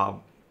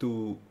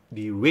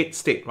the red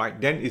state, right?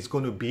 Then it's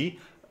going to be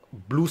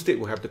blue state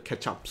will have to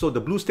catch up. So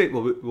the blue state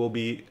will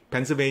be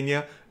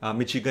Pennsylvania,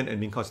 Michigan, and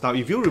Wisconsin. Now,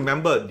 if you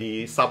remember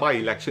the Sabah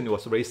election, it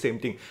was the very same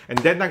thing. And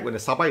that night when the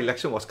Sabah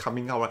election was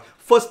coming out, right,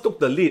 first took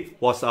the lead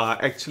was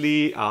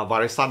actually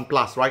Barisan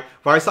Plus, right?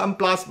 Barisan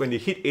Plus, when they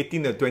hit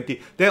 18 and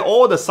 20, then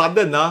all of a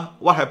sudden,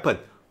 what happened?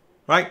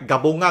 Right,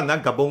 Gabungan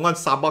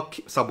Sabah,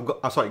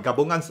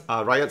 Gabungan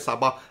Rakyat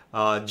Sabah,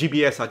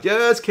 GBS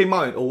just came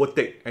out and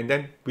overtake and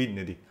then win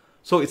already.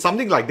 So it's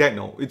something like that,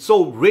 no? It's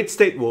so red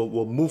state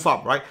will move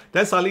up, right?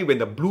 Then suddenly when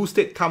the blue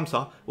state comes,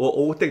 will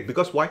overtake,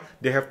 because why?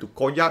 They have to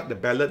koyak the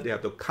ballot, they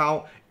have to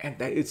count, and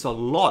there is a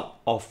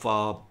lot of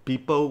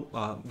people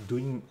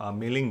doing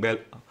mailing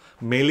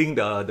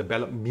the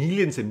ballot,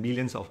 millions and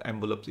millions of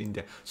envelopes in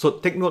there. So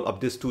take note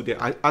of this too.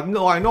 There, I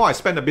know I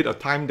spent a bit of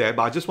time there,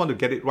 but I just want to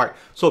get it right.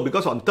 So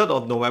because on 3rd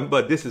of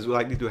November, this is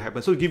likely to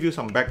happen. So give you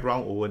some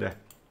background over there.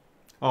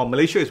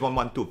 Malaysia is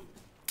 112.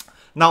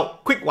 Now,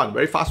 quick one,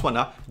 very fast one.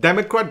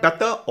 Democrat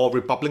better or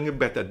Republican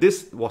better?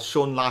 This was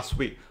shown last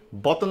week.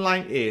 Bottom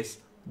line is,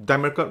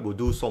 Democrat will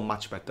do so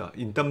much better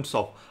in terms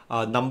of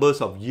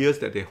numbers of years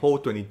that they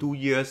hold, 22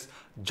 years,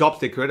 jobs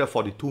they created,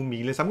 42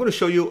 million. So I'm going to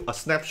show you a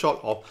snapshot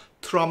of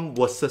Trump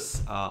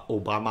versus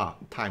Obama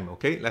time,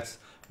 okay? Let's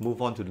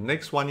move on to the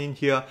next one in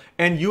here.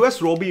 And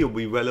US Robie will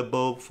be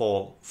available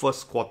for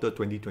first quarter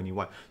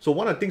 2021. So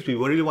one of the things we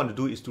really want to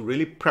do is to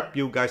really prep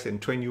you guys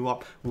and train you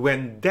up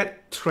when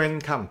that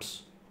trend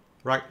comes,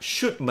 right?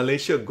 Should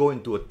Malaysia go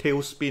into a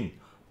tailspin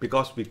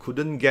because we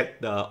couldn't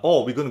get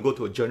we're going to go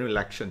to a general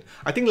election.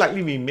 I think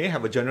likely we may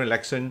have a general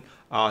election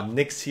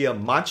next year,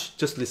 March.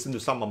 Just listen to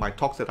some of my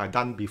talks that I've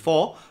done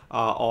before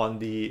on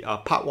the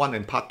part 1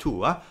 and part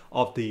 2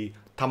 of the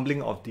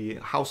tumbling of the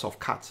house of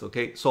cards,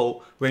 okay?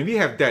 So when we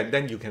have that,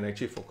 then you can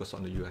actually focus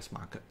on the US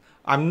market.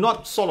 I'm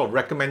not sort of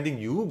recommending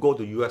you go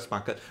to US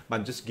market, but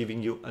I'm just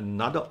giving you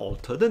another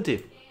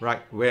alternative,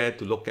 right, where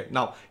to look at.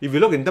 Now, if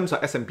you look in terms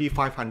of S&P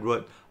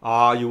 500,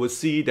 you will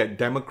see that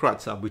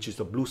Democrats, which is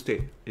the blue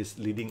state, is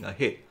leading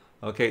ahead.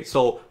 Okay,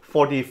 so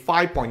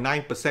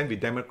 45.9% with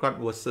Democrat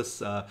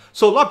versus.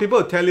 So a lot of people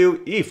will tell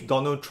you if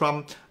Donald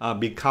Trump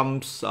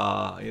becomes,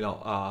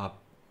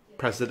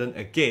 president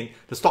again,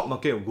 the stock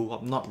market will go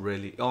up. Not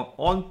really.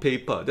 On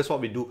paper, that's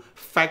what we do.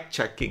 Fact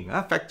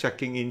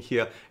checking in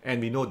here, and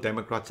we know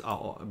Democrats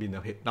are being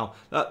ahead. Now,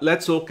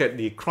 let's look at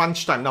the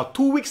crunch time. Now,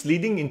 2 weeks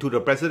leading into the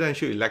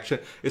presidential election,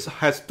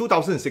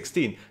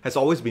 2016 has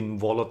always been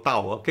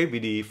volatile, okay,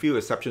 with the few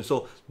exceptions.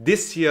 So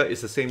this year is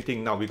the same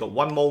thing. Now, we got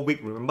one more week,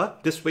 remember?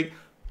 This week,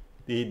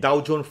 the Dow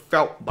Jones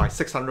fell by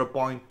 600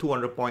 points,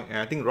 200 points, and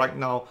I think right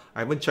now, I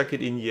haven't checked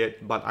it in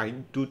yet, but I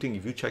do think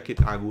if you check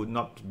it, I would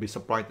not be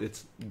surprised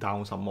it's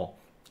down some more,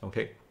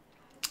 okay?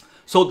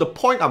 So the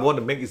point I want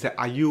to make is that,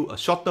 are you a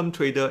short-term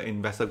trader,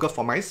 investor? Because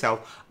for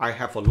myself, I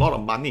have a lot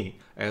of money,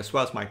 as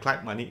well as my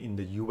client money in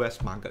the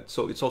US market.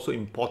 So it's also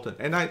important.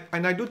 And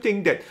I do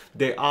think that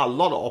there are a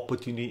lot of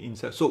opportunity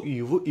inside. So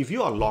if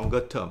you are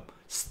longer term,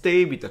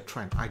 stay with the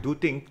trend. I do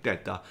think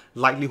that the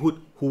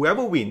likelihood,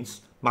 whoever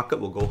wins,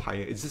 market will go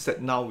higher. It's just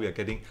that now we are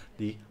getting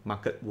the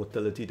market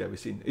volatility that we've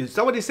seen. Is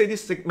somebody say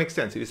this makes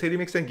sense? If you say it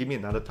makes sense, give me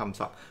another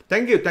thumbs up.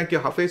 Thank you,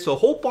 Hafiz. So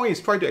whole point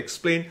is try to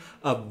explain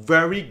a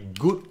very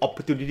good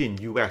opportunity in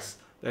US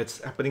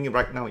that's happening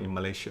right now in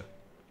Malaysia.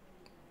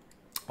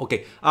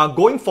 Okay,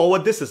 going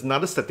forward, this is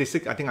another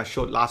statistic I think I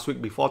showed last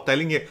week before,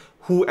 telling you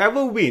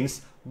whoever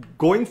wins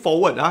going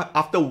forward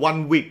after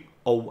 1 week,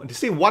 or they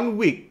say 1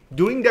 week,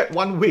 during that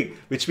 1 week,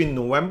 which means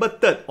November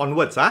 3rd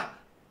onwards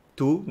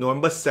to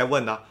November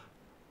 7th,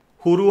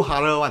 huru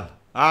hara one.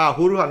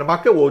 Huru hara, the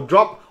market will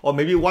drop or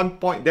maybe 1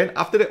 point. Then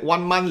after that,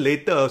 1 month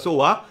later or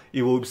so,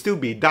 it will still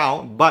be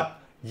down.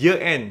 But year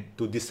end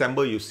to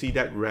December, you see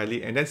that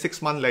rally. And then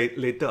 6 months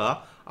later,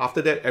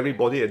 after that,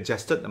 everybody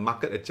adjusted, the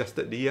market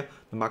adjusted the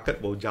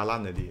market will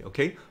jalan already,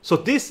 okay? So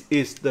this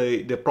is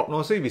the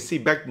prognosis we see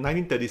back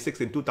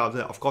 1936 and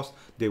 2000. Of course,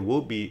 there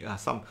will be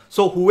some.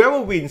 So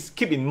whoever wins,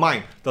 keep in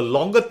mind, the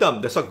longer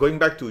term, that's what going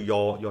back to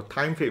your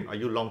time frame, are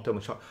you long term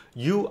or short?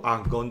 You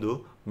are going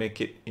to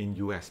make it in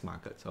US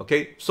markets,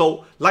 okay?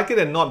 So like it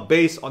or not,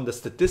 based on the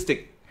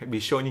statistic we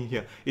shown in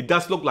here, it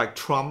does look like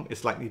Trump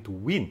is likely to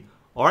win,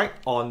 all right,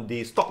 on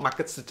the stock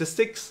market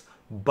statistics.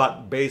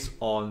 But based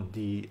on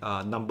the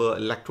number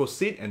electoral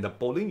seat and the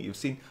polling, you've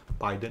seen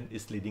Biden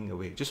is leading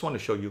away. Just want to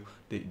show you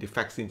the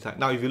facts inside.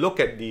 Now, if you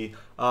look at the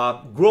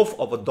growth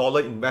of a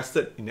dollar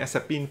invested in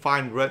S&P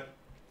 500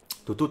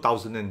 to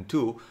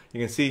 2002, you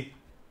can see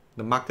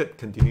the market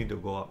continue to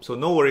go up. So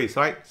no worries,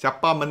 right?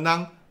 Siapa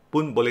menang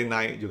pun boleh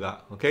naik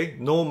juga. Okay,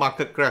 no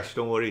market crash.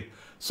 Don't worry.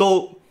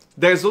 So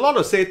there's a lot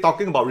of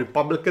talking about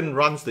Republican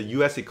runs the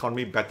U.S.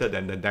 economy better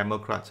than the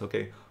Democrats.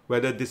 Okay.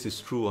 Whether this is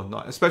true or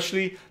not.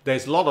 Especially,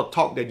 there's a lot of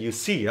talk that you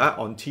see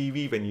on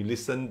TV when you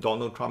listen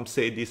Donald Trump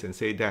say this and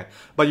say that.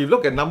 But you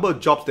look at number of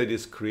jobs that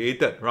is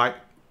created, right,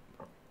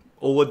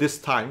 over this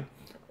time.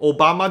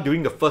 Obama,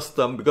 during the first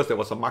term, because there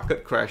was a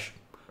market crash,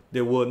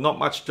 there were not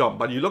much jobs.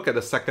 But you look at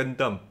the second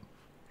term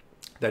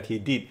that he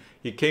did.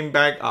 He came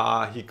back,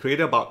 he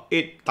created about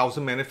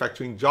 8,000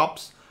 manufacturing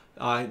jobs.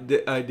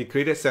 They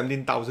created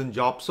 17,000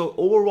 jobs. So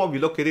overall, we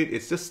look at it,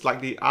 it's just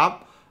slightly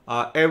up.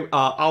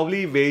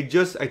 Hourly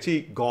wages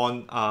actually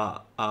gone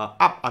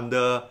up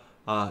under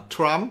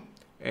Trump,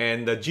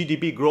 and the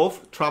GDP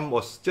growth, Trump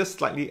was just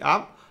slightly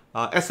up.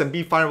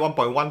 S&P 500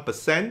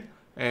 1.1%,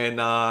 and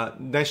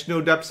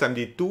national debt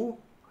 72,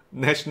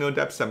 national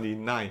debt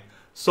 79.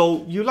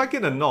 So you like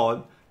it or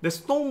not,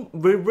 there's no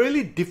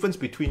really difference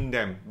between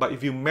them. But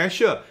if you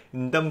measure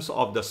in terms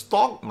of the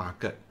stock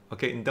market,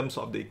 okay, in terms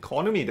of the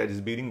economy that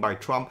is building by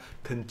Trump,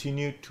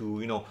 continue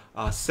to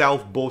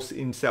self-boast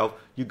himself,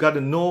 you got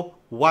to know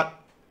what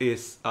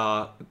is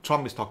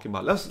Trump is talking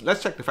about.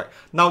 Let's check the fact.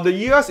 Now the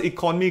US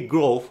economy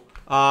growth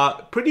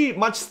pretty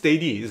much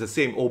steady. It's the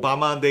same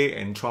Obama day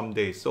and Trump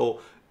day. So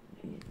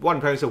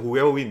one person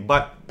whoever win,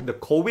 but the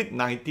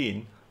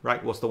COVID-19,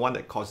 right, was the one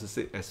that causes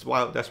it as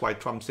well. That's why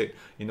Trump said,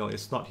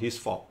 it's not his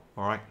fault.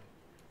 All right.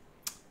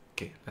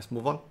 Okay, let's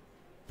move on.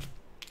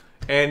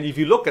 And if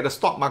you look at the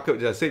stock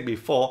market, as I said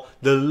before,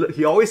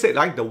 he always said,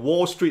 like, the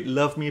Wall Street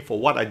loved me for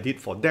what I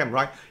did for them,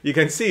 right? You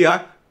can see,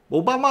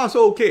 Obama is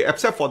okay,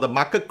 except for the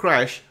market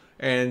crash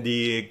and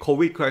the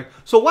COVID crash.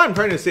 So what I'm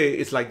trying to say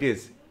is like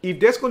this.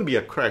 If there's going to be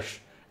a crash,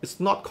 it's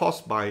not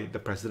caused by the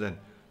president.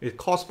 It's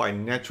caused by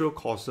natural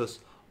causes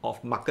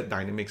of market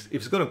dynamics.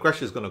 If it's going to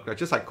crash, it's going to crash,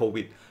 just like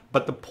COVID.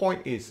 But the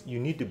point is, you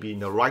need to be in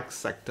the right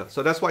sector.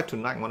 So that's why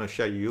tonight I want to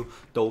share you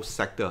those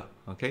sectors,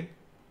 okay?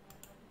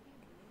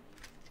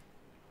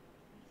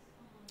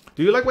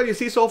 Do you like what you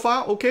see so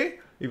far? Okay.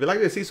 If you like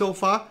what you see so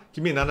far,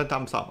 give me another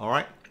thumbs up. All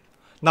right.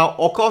 Now,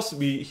 of course,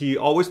 he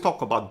always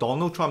talk about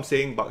Donald Trump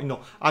saying, but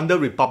under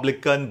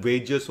Republican,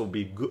 wages will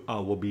be good,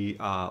 will be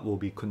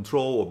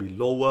controlled, will be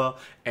lower,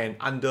 and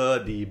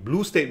under the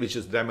blue state, which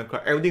is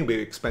Democrat, everything will be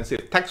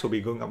expensive. Tax will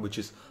be going up, which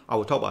is I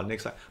will talk about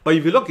next time. But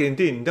if you look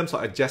into in terms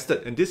of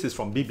adjusted, and this is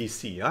from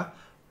BBC,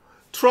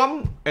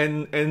 Trump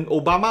and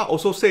Obama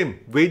also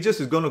same. Wages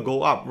is going to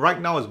go up. Right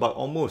now, it's about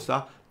almost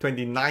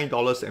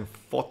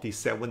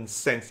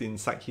 $29.47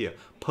 inside here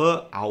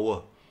per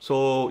hour.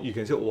 So you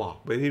can say, wow,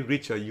 very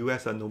rich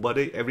US and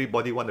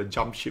everybody want to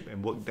jump ship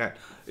and work that.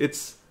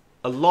 It's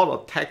a lot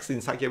of tax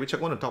inside here, which I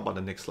want to talk about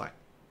the next slide.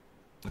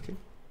 Okay.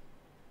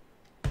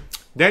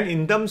 Then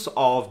in terms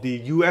of the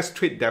US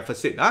trade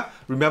deficit,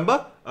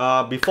 remember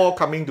before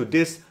coming to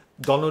this,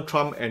 Donald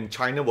Trump and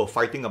China were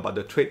fighting about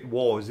the trade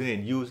war, isn't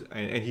it?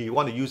 And he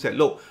want to use that,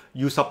 look,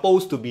 you're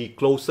supposed to be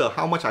closer.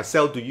 How much I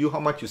sell to you, how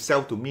much you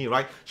sell to me,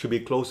 right? Should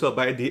be closer.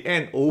 But at the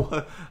end,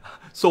 over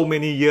so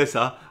many years,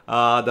 the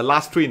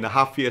last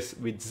 3.5 years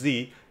with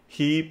Xi,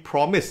 he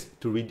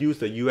promised to reduce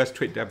the US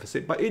trade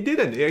deficit, but it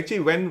didn't. It actually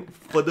went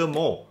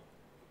furthermore.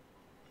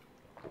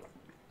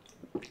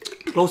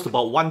 Close to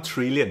about 1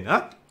 trillion,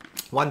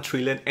 1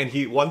 trillion, and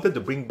he wanted to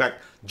bring back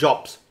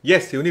jobs.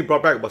 Yes, he only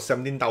brought back about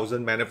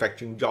 17,000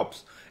 manufacturing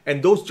jobs,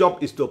 and those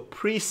jobs is to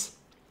appease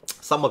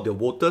some of the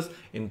voters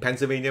in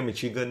Pennsylvania,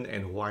 Michigan,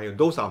 and Ohio.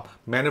 Those are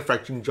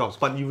manufacturing jobs.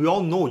 But we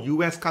all know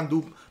US can't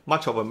do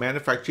much of a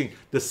manufacturing.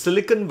 The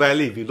Silicon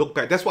Valley, if you look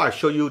back, that's why I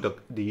show you the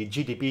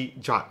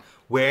GDP chart.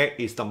 Where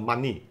is the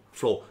money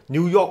flow?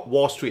 New York,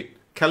 Wall Street,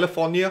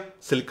 California,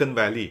 Silicon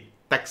Valley,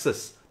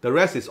 Texas. The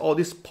rest is all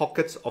these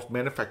pockets of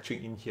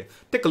manufacturing in here.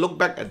 Take a look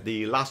back at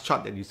the last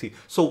chart that you see.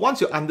 So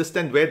once you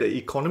understand where the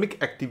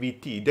economic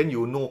activity, then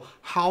you know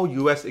how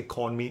US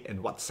economy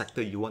and what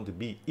sector you want to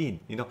be in.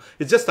 You know,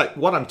 it's just like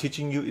what I'm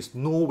teaching you is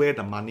know where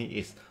the money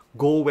is.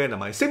 Go where the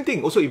money. Same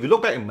thing. Also, if you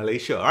look back in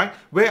Malaysia, right,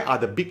 where are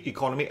the big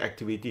economic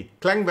activity?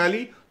 Klang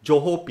Valley,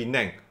 Johor,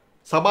 Penang.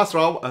 Sabah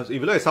Sarawak. If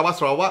you look at Sabah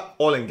Sarawak,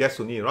 oil and gas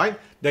only, right?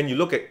 Then you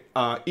look at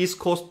East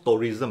Coast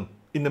tourism.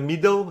 In the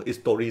middle is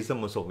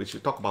tourism also, which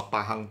we talk about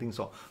Pahang things.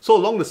 So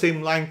along the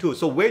same line too.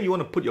 So where you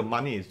want to put your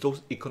money is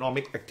those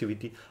economic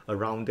activity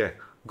around there.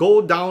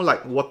 Go down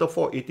like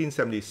waterfall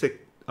 1876.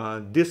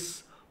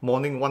 This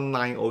morning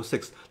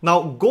 1906.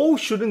 Now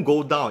gold shouldn't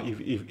go down if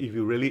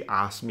you really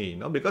ask me, you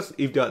know, because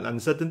if there's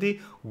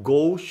uncertainty,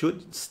 gold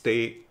should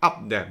stay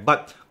up there.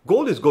 But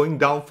gold is going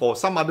down for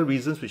some other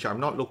reasons which I'm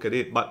not looking at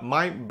it. But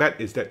my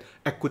bet is that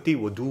equity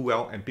will do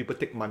well and people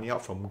take money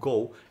out from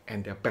gold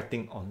and they're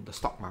betting on the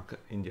stock market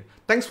in India.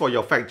 Thanks for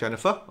your fact,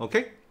 Jennifer.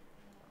 Okay.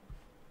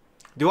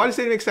 Do I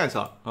say it makes sense?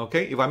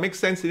 Okay, if I make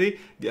sense today,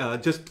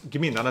 just give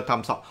me another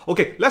thumbs up.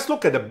 Okay, let's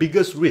look at the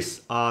biggest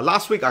risk.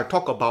 Last week I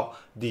talked about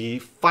the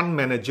fund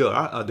manager,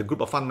 the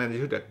group of fund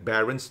managers that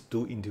Barron's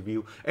do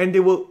interview, and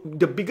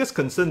the biggest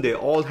concern they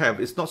all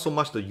have is not so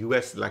much the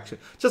US election.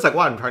 Just like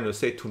what I'm trying to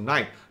say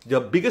tonight, the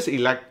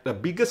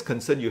biggest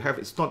concern you have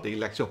is not the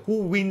election, who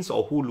wins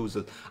or who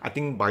loses. I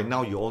think by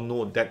now you all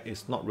know that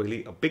is not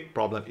really a big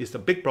problem. The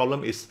big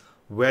problem is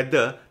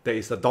whether there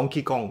is a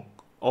Donkey Kong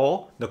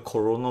or the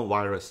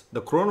coronavirus.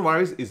 The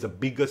coronavirus is the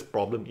biggest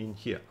problem in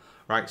here,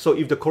 right? So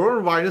if the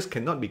coronavirus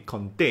cannot be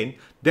contained,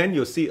 then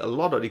you'll see a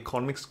lot of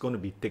economics going to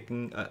be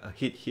taking a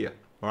hit here,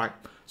 all right?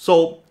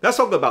 So let's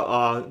talk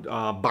about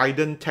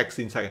Biden tax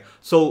inside.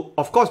 So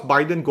of course,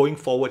 Biden going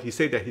forward, he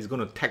said that he's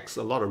going to tax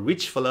a lot of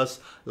rich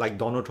fellas like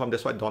Donald Trump.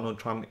 That's why Donald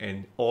Trump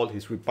and all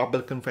his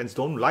Republican friends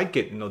don't like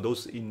it. You know,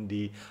 those in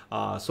the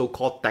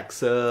so-called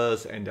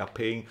Texas, and they're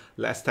paying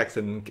less tax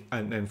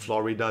in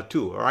Florida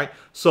too, all right?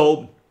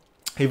 So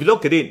if you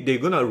look at it, they're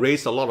going to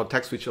raise a lot of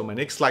tax, which on my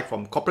next slide,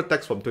 from corporate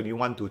tax from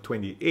 21 to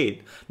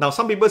 28. Now,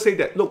 some people say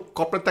that, look,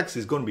 corporate tax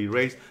is going to be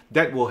raised.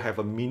 That will have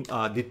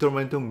a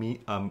detrimental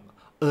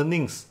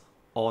earnings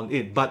on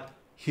it. But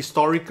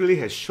historically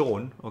has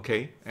shown,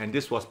 okay, and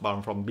this was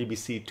from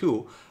BBC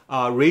too,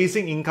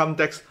 raising income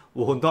tax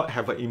will not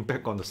have an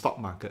impact on the stock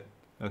market,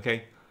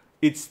 okay?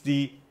 It's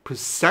the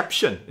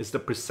perception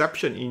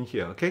in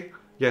here, okay?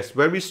 Yes,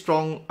 very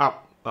strong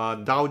up.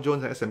 Dow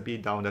Jones and S&P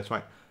down, that's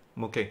right,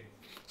 okay?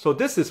 So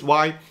this is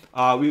why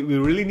we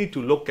really need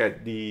to look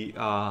at the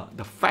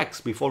facts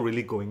before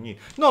really going in. You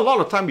know, a lot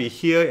of time we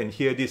hear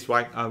this,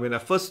 right? When I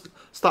first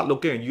start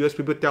looking at US,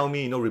 people tell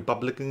me, you know,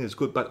 Republican is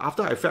good, but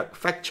after I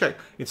fact check,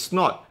 it's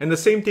not. And the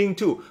same thing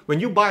too, when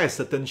you buy a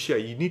certain share,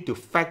 you need to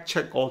fact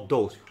check all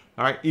those.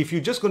 All right, if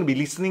you're just going to be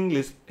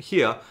listening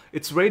here,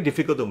 it's very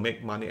difficult to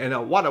make money.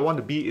 And what I want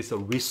to be is a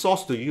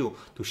resource to you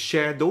to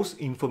share those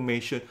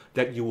information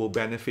that you will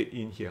benefit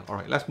in here. All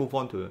right, let's move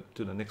on to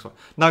the next one.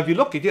 Now, if you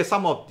look at here,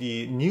 some of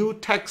the new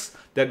tax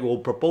that were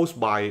proposed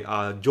by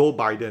Joe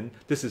Biden,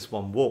 this is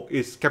from Vogue,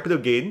 is capital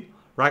gain,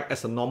 right,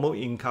 as a normal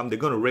income. They're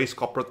going to raise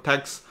corporate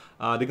tax.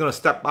 They're going to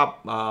step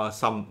up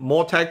some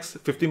more tax,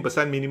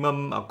 15%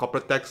 minimum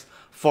corporate tax,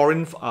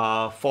 foreign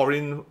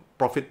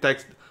profit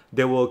tax.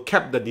 They will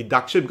cap the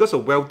deduction because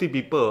of wealthy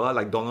people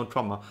like Donald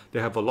Trump. They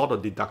have a lot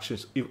of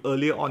deductions. If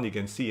earlier on you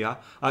can see,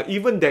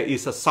 even there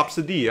is a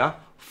subsidy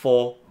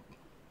for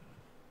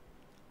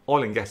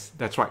oil and gas.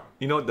 That's right.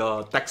 You know,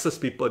 the Texas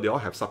people, they all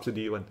have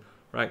subsidy one,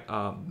 right?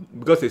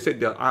 Because they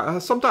said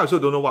sometimes I also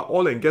don't know what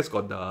oil and gas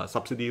got the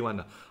subsidy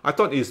one. I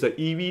thought it's the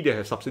EV they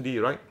have subsidy,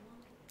 right?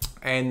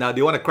 And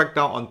they want to crack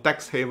down on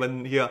tax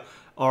haven here.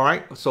 All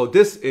right, so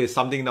this is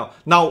something now.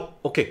 Now,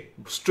 okay,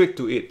 straight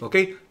to it,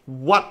 okay?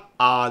 What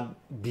are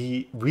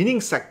the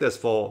winning sectors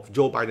for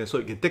Joe Biden? So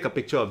you can take a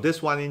picture of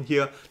this one in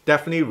here.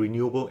 Definitely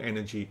renewable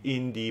energy.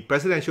 In the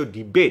presidential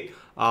debate,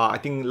 I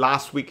think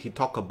last week he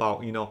talked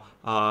about, you know,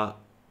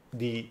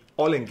 the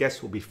oil and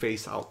gas will be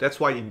phased out. That's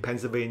why in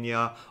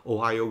Pennsylvania,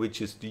 Ohio,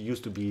 which is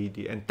used to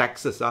be and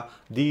Texas,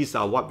 these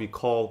are what we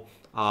call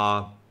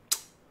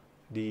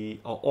the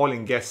oil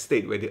and gas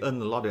state, where they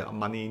earn a lot of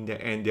money in there,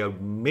 and they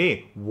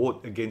may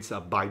vote against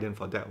Biden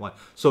for that one.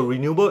 So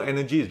renewable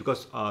energy is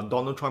because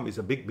Donald Trump is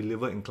a big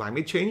believer in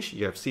climate change.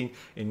 You have seen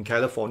in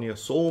California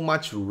so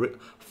much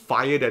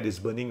fire that is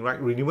burning,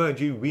 right? Renewable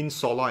energy, wind,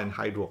 solar, and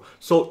hydro.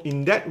 So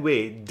in that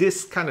way,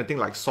 this kind of thing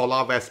like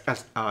Solar West,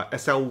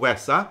 SL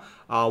West,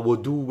 will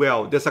do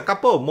well. There's a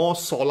couple of more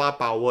solar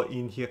power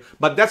in here,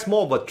 but that's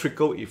more of a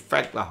trickle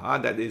effect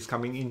that is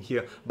coming in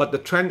here. But the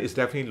trend is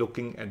definitely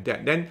looking at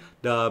that. Then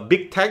the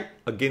big tech,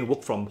 again,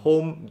 work from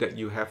home, that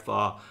you have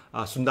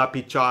Sundar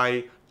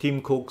Pichai,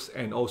 Tim Cooks,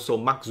 and also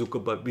Mark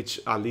Zuckerberg,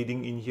 which are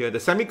leading in here. The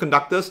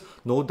semiconductors,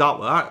 no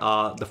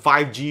doubt, the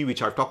 5G,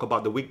 which I've talked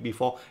about the week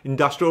before,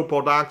 industrial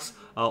products,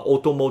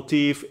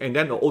 automotive, and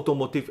then the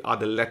automotive are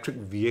the electric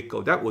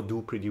vehicle. That will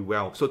do pretty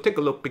well. So take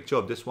a look picture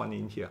of this one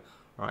in here.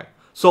 All right.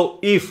 So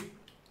if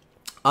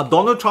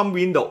Donald Trump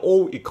win the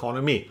old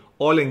economy,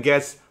 oil and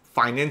gas,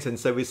 finance and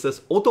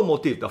services,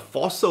 automotive, the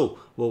fossil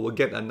will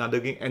get another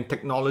gain, and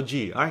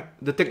technology, right?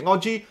 The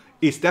technology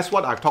is, that's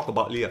what I've talked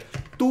about earlier.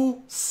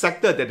 Two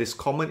sectors that is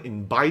common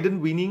in Biden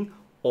winning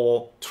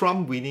or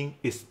Trump winning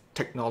is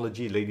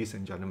technology, ladies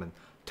and gentlemen.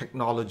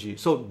 Technology.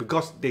 So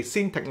because they've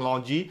seen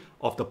technology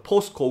of the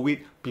post-COVID,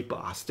 people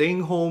are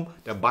staying home,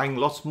 they're buying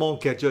lots more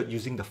gadgets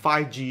using the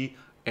 5G,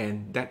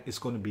 and that is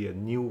going to be a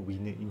new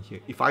winner in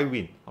here if I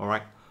win. All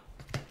right.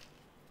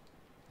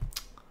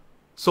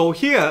 So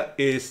here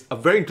is a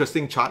very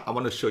interesting chart I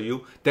want to show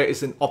you. There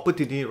is an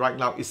opportunity right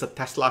now. It's a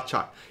Tesla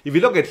chart. If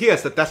you look at here,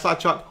 it's the Tesla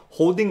chart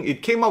holding.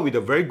 It came out with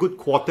a very good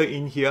quarter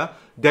in here.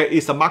 There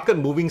is a market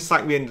moving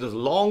sideways, and there's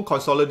long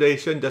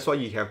consolidation. That's why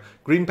you have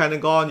green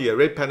Pentagon, you have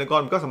red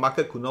Pentagon, because the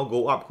market could not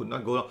go up, could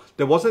not go down.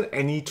 There wasn't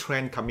any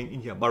trend coming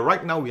in here. But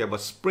right now we have a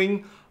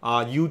spring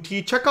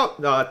UT. Check out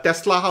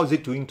Tesla, how is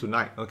it doing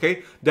tonight?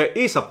 Okay, there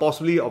is a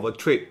possibility of a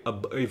trade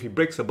if it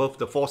breaks above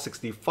the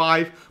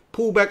 465,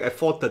 pull back at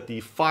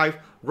 435.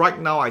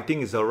 Right now I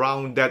think it's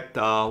around that,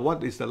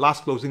 what is the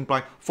last closing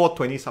price?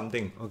 420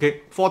 something.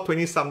 Okay,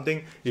 420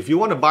 something. If you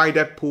want to buy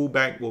that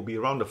pullback, will be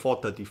around the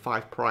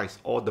 435 price,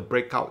 or the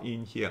breakout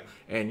in here,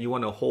 and you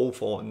want to hold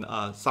for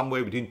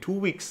somewhere between 2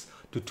 weeks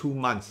to 2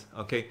 months.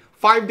 Okay,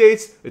 5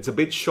 days, it's a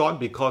bit short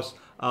because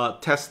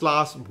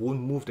Teslas won't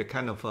move the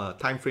kind of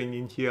time frame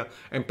in here,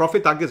 and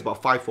profit target is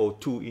about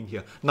 542 in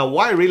here. Now,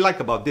 why I really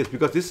like about this,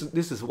 because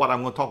this is what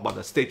I'm going to talk about,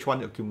 the stage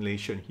 1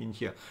 accumulation in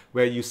here,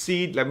 where you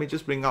see, let me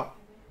just bring up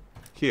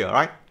here,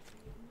 right?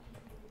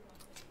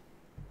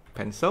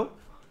 Pencil,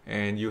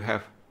 and you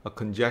have a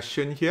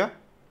congestion here.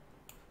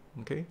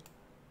 Okay,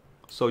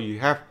 so you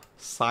have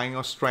sign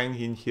of strength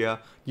in here.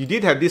 You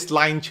did have this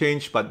line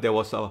change, but there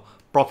was a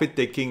profit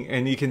taking,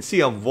 and you can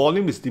see our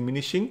volume is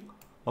diminishing.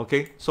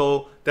 Okay,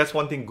 so that's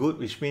one thing good,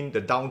 which means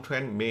the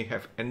downtrend may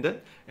have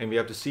ended, and we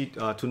have to see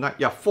tonight.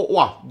 Yeah,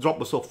 drop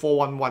also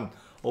 411,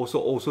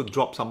 also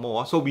drop some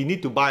more. So we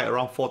need to buy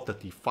around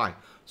 435.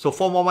 So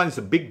 411 is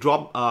a big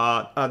drop.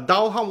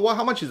 Dow,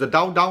 how much is the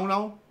Dow down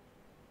now?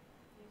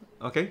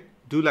 Okay,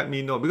 do let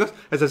me know, because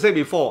as I said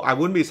before, I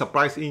wouldn't be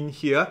surprised in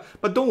here,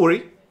 but don't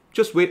worry.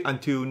 Just wait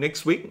until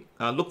next week.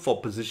 Look for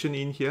position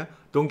in here.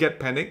 Don't get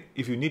panicked.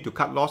 If you need to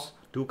cut loss,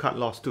 do cut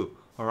loss too.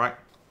 All right.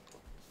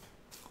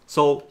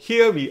 So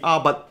here we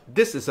are, but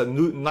this is a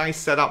new nice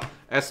setup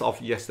as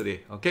of yesterday.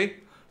 Okay.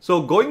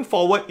 So going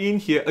forward in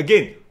here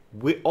again,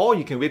 or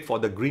you can wait for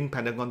the green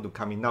Pentagon to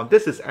come in. Now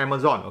this is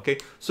Amazon. Okay.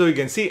 So you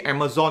can see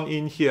Amazon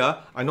in here.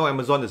 I know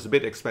Amazon is a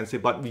bit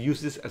expensive, but we use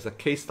this as a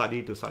case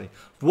study to study.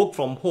 Work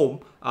from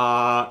home.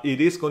 It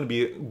is going to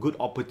be a good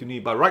opportunity,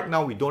 but right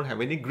now we don't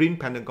have any green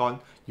Pentagon.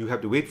 You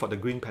have to wait for the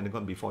green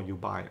Pentagon before you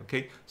buy.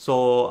 Okay,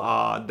 so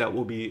that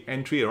will be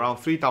entry around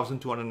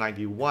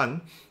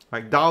 3,291.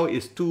 Like Dow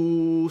is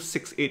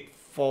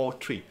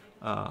 26843.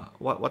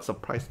 What's the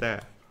price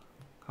there?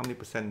 How many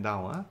percent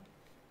down? Huh?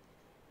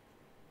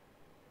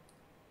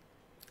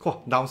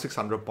 Oh, down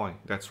 600 points.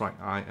 That's right.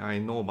 I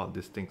know about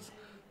these things.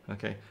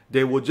 Okay,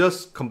 they will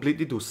just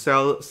completely to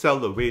sell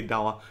the way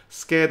down.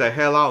 Scare the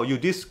hell out of you.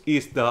 This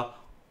is the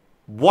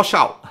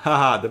washout.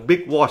 The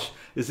big wash.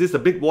 Is this the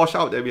big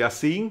washout that we are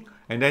seeing?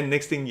 And then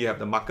next thing you have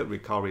the market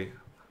recovery.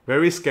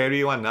 Very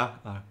scary one.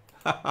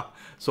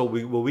 So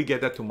will we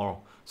get that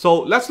tomorrow?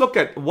 So let's look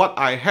at what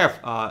I have,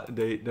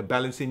 the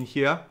balance in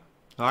here.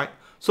 All right.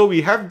 So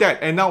we have that.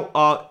 And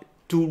now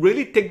to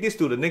really take this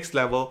to the next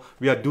level,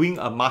 we are doing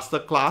a master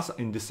class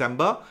in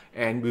December,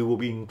 and we will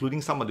be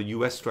including some of the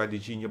US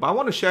strategy in here. But I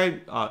want to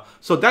share,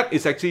 so that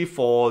is actually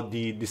for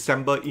the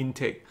December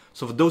intake.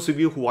 So for those of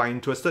you who are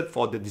interested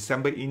for the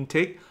December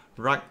intake,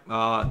 right,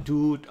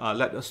 do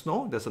let us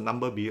know. There's a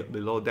number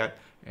below that,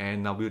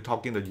 and we're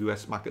talking the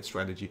US market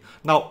strategy.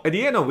 Now, at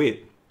the end of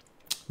it,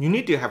 you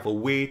need to have a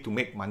way to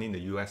make money in the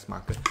US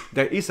market.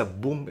 There is a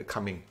boom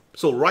coming.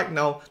 So right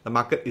now, the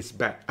market is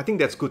back. I think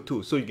that's good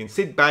too. So you can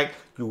sit back,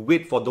 you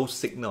wait for those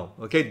signals.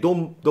 Okay,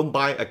 don't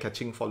buy a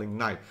catching falling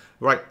knife.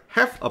 Right,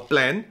 have a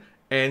plan.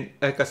 And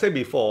like I said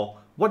before,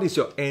 what is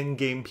your end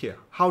game here?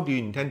 How do you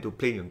intend to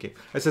play your game?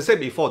 As I said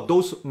before,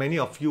 many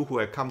of you who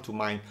have come to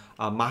my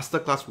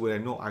masterclass will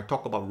know I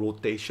talk about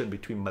rotation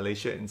between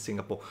Malaysia and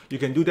Singapore. You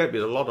can do that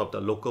with a lot of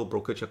the local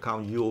brokerage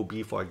account,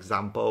 UOB for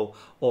example,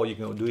 or you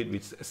can do it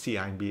with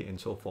CIMB and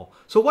so forth.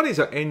 So what is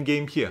your end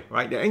game here,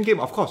 right? The end game,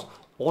 of course,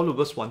 all of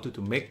us wanted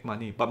to make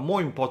money, but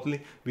more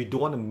importantly, we don't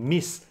want to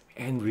miss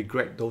and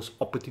regret those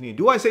opportunities.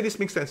 Do I say this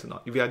makes sense or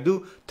not? If you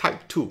do,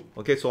 type 2,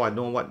 okay, so I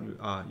know what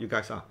you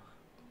guys are.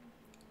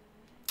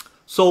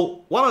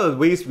 So one of the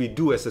ways we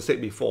do, as I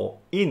said before,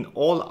 in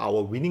all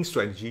our winning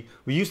strategy,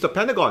 we use the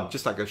Pentagon,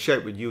 just like I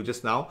shared with you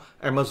just now.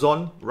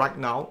 Amazon right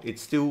now,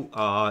 it's still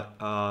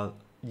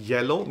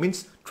yellow,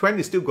 means trend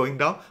is still going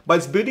down, but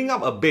it's building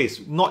up a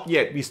base. Not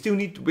yet. We still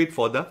need to wait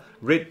for the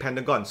red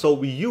Pentagon. So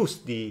we use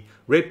the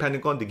red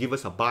Pentagon to give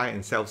us a buy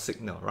and sell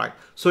signal, right?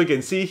 So you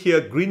can see here,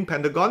 green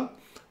Pentagon,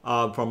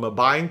 from a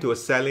buying to a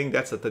selling,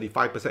 that's a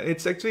 35%.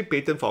 It's actually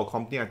patent for our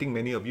company. I think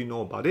many of you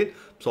know about it.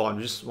 So I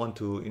just want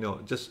to,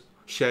 just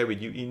share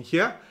with you in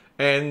here.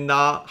 And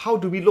how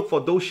do we look for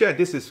those shares?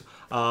 This is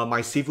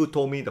my Sifu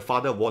told me, the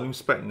father of volume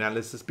spread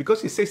analysis,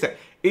 because he says that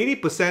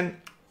 80%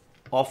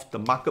 of the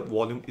market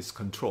volume is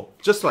controlled.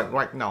 Just like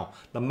right now,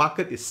 the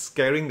market is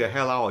scaring the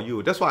hell out of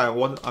you. That's why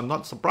I'm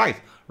not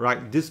surprised,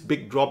 right? This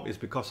big drop is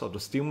because of the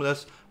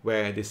stimulus,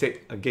 where they said,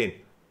 again,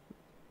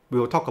 we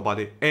will talk about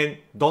it. And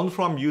Donald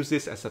Trump used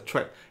this as a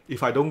threat.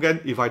 If I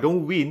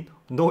don't win,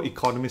 no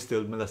economy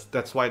stimulus.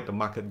 That's why the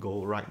market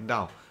go right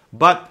down.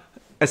 But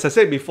as I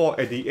said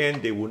before, at the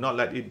end, they will not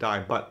let it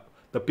die. But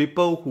the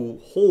people who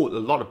hold a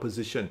lot of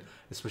position,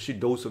 especially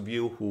those of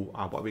you who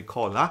are what we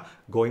call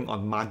going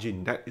on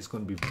margin, that is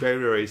going to be very,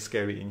 very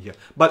scary in here.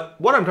 But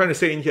what I'm trying to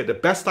say in here, the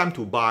best time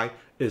to buy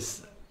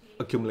is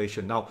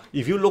accumulation. Now,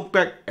 if you look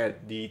back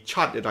at the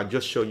chart that I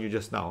just showed you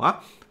just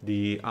now,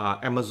 the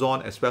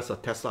Amazon as well as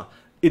Tesla,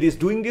 it is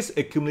doing this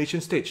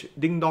accumulation stage.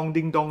 Ding dong,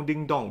 ding dong,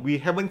 ding dong. We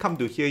haven't come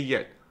to here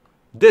yet.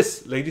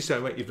 This, ladies and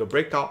gentlemen, if the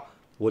breakout,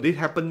 will it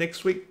happen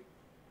next week?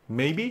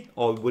 Maybe.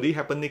 Or would it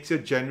happen next year,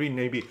 January?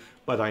 Maybe.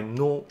 But I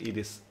know it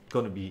is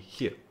going to be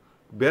here.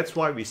 That's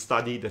why we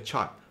study the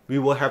chart. We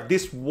will have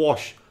this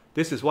wash.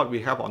 This is what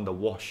we have on the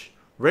wash.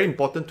 Very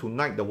important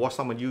tonight, the wash.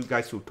 Some of you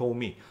guys who told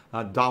me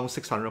down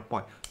 600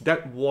 points.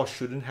 That wash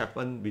shouldn't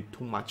happen with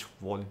too much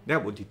volume.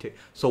 That will dictate.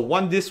 So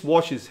once this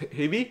wash is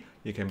heavy,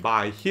 you can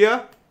buy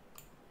here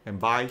and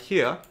buy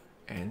here.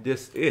 And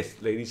this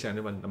is, ladies and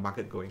gentlemen, the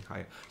market going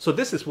higher. So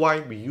this is why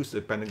we use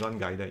the Pentagon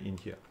Guider in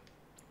here.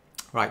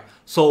 Right,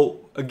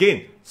 so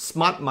again,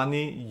 smart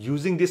money,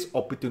 using this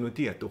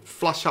opportunity to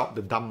flush out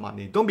the dumb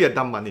money. Don't be a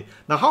dumb money.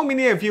 Now, how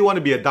many of you want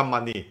to be a dumb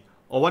money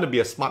or want to be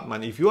a smart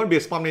money? If you want to be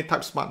a smart money,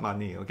 type smart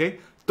money, okay?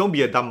 Don't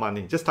be a dumb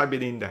money. Just type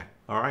it in there,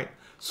 all right?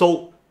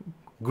 So,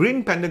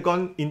 green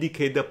Pentagon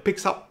indicator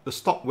picks up the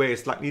stock where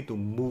it's likely to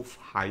move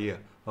higher,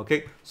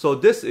 okay? So,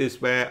 this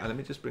is where, let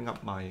me just bring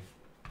up my,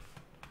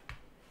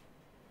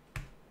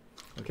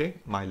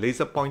 my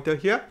laser pointer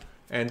here.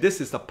 And this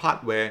is the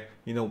part where,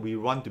 we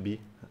want to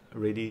be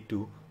ready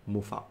to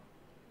move up.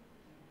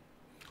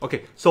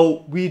 Okay,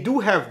 so we do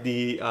have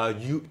the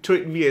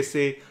Trade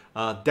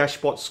VSA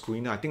dashboard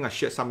screener. I think I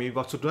shared some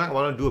info. So tonight I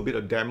want to do a bit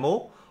of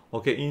demo,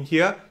 okay, in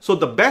here. So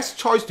the best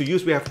choice to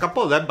use, we have a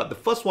couple of them, but the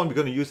first one we're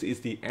going to use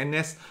is the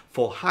NS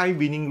for high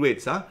winning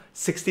rates,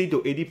 60 to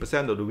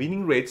 80% of the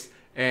winning rates,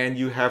 and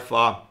you have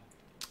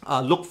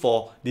look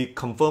for the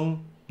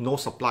confirm no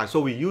supply.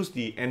 So we use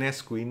the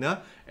NS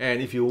screener,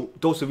 and if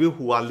those of you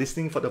who are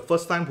listening for the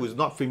first time who is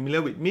not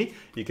familiar with me,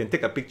 you can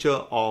take a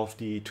picture of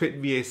the Trade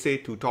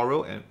VSA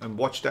tutorial and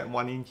watch that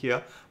one in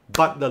here.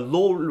 But the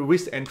low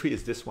risk entry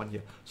is this one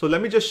here. So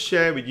let me just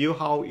share with you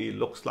how it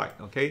looks like.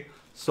 Okay,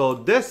 so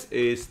this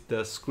is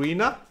the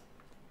screener.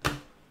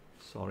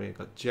 Sorry, I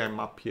got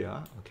jammed up here.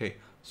 Okay,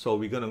 so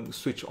we're gonna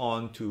switch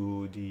on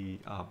to the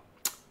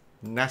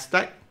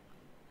NASDAQ.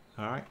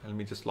 All right, let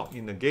me just log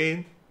in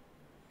again.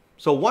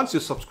 So once you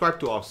subscribe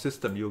to our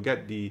system, you'll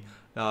get the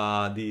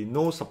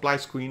no supply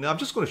screener. I'm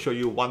just going to show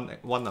you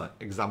one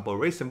example,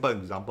 very simple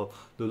example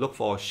to look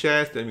for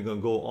shares. Then we're going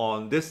to go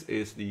on. This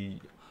is the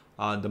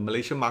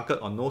Malaysian market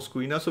on no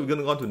screener. So we're going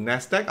to go on to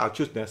NASDAQ. I'll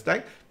choose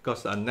NASDAQ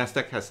because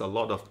NASDAQ has a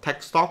lot of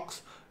tech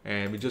stocks.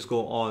 And we just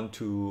go on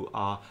to,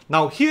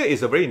 now here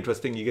is a very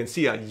interesting, you can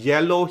see a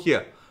yellow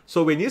here.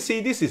 So when you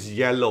see this is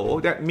yellow,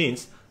 that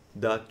means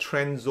the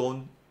trend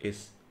zone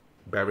is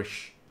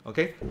bearish.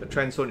 Okay, the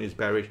trend zone is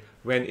bearish.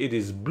 When it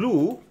is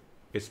blue,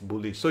 it's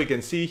bullish. So you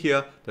can see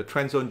here, the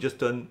trend zone just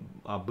turned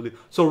bullish.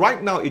 So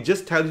right now, it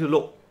just tells you,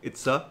 look,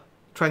 it's a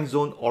trend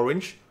zone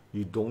orange.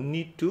 You don't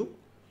need to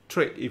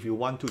trade if you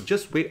want to.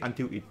 Just wait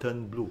until it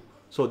turns blue.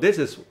 So this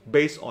is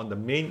based on the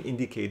main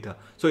indicator.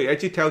 So it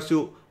actually tells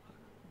you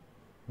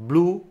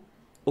blue,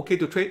 okay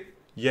to trade,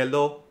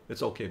 yellow,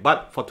 it's okay.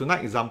 But for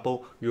tonight's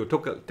example, we will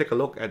take a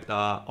look at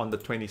on the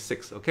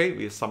 26th. Okay,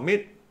 we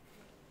submit.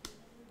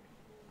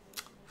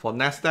 For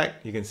NASDAQ,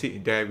 you can see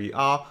there we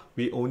are.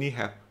 We only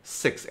have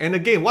 6. And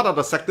again, what are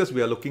the sectors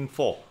we are looking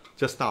for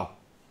just now?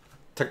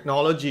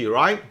 Technology,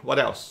 right? What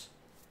else?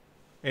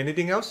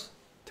 Anything else?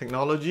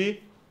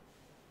 Technology.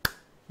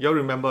 You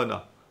remember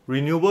now?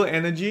 renewable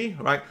energy,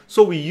 right?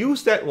 So we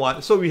use that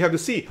one. So we have to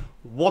see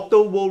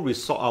water world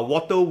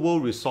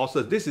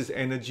resources. This is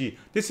energy.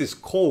 This is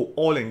coal,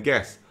 oil and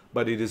gas,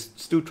 but it is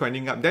still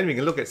trending up. Then we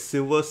can look at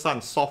Silver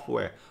Sun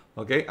software.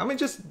 Okay, I mean,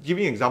 just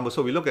giving an example.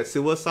 So we look at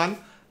Silver Sun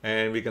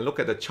and we can look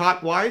at the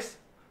chart wise.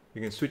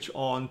 We can switch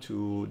on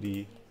to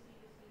the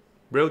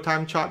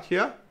real-time chart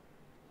here.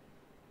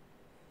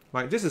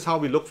 Right, this is how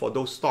we look for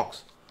those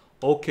stocks.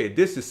 Okay,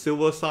 this is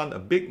Silver Sun, a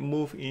big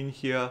move in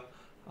here.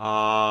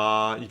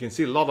 You can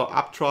see a lot of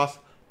upthrust.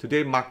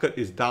 Today market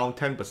is down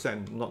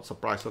 10%, not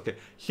surprised. Okay,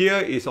 here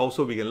is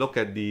also, we can look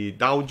at the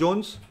Dow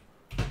Jones,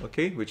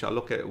 okay, which I'll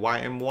look at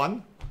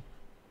YM1.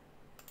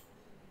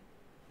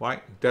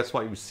 Right, that's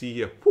what you see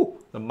here.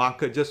 Whew, the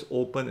market just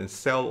opened and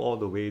sell all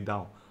the way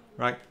down.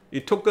 Right,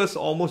 it took us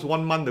almost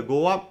 1 month to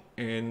go up,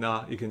 and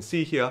you can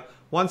see here,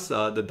 once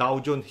the Dow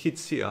Jones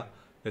hits here,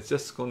 it's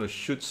just going to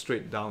shoot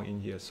straight down in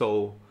here.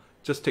 So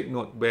just take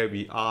note where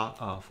we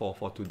are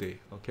for today.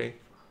 Okay,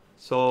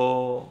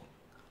 so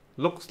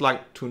looks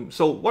like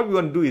so what we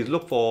want to do is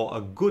look for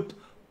a good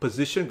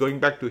position going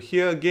back to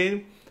here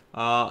again.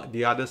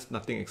 The others,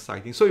 nothing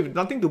exciting. So if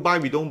nothing to buy,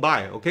 we don't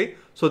buy. Okay,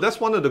 so that's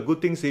one of the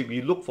good things. If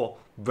we look for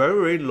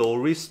very low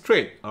risk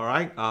trade, all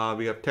right,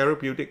 we have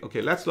therapeutic.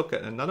 Okay, let's look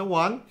at another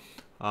one.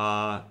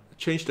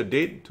 Change the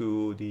date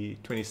to the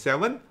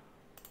 27th.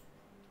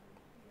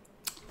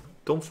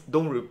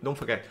 Don't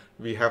forget,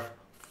 we have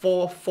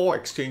four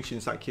exchange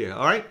inside here.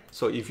 All right,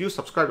 so if you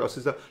subscribe to our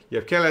system, you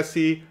have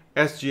KLSE,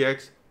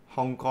 SGX,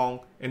 Hong Kong,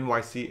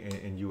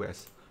 NYC, and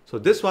US. So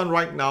this one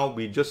right now,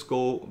 we just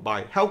go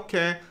by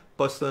healthcare,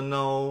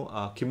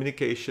 personal,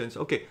 communications.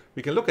 Okay,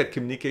 we can look at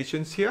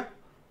communications here,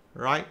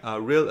 right?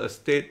 Real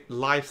estate,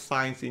 life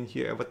science in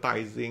here,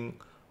 advertising,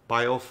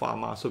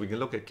 biopharma. So we can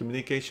look at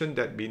communication,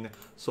 that being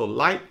so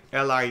light,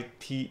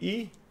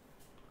 LITE.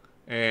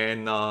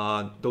 And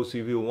those of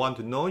you who want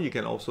to know, you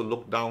can also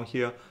look down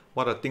here.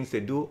 What are things they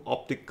do?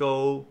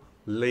 Optical,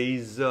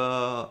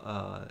 laser,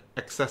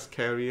 access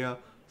carrier,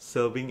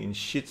 serving in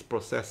sheets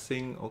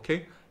processing.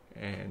 Okay,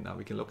 and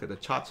we can look at the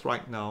charts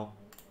right now.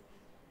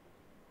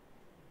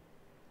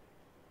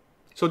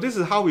 So this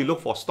is how we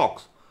look for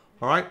stocks.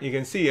 All right, you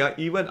can see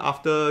even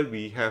after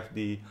we have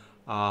the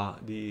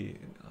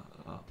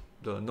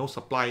no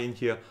supply in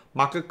here,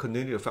 market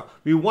continue to fall.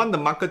 We want the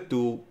market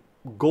to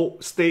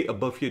stay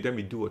above here, then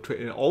we do a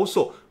trade. And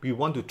also we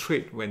want to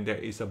trade when there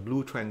is a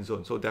blue trend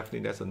zone. So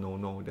definitely that's a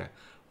no there.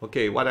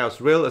 Okay, what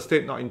else? Real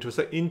estate, not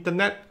interested.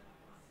 Internet,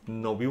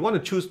 no. We want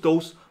to choose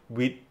those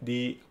with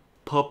the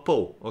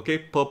purple. Okay,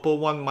 purple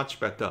one much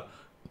better.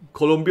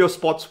 Columbia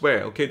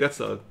Sportswear, okay, that's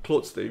a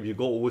clothes that if you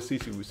go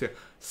overseas you will say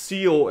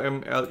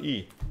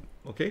COMLE.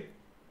 Okay,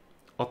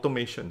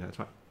 automation, that's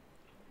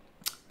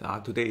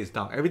right. Today is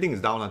down. Everything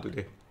is down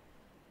today.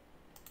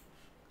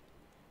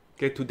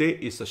 Okay, today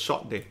is a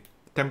short day,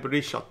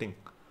 temporary shorting.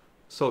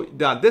 So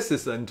this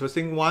is an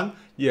interesting one.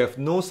 You have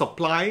no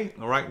supply,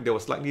 all right? There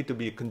was likely to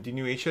be a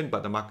continuation,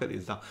 but the market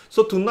is down.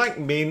 So tonight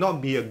may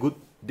not be a good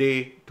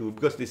day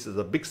because this is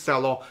a big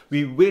sell-off.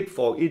 We wait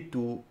for it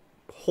to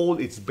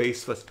hold its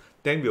base first.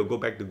 Then we'll go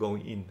back to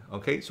going in,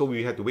 okay? So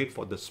we have to wait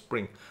for the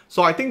spring.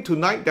 So I think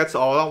tonight, that's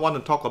all I want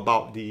to talk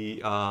about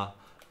the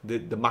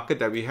market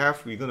that we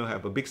have. We're going to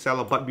have a big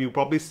sell-off, but we'll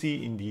probably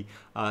see in the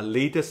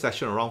later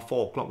session around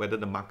 4 o'clock whether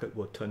the market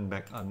will turn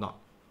back or not.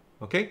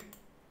 Okay,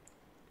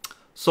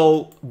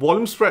 so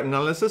volume spread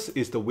analysis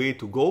is the way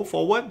to go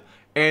forward.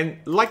 And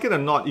like it or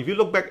not, if you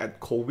look back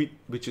at COVID,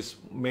 which is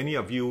many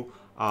of you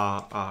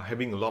are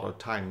having a lot of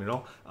time, you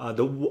know,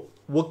 the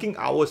working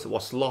hours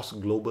was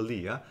lost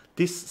globally.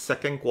 This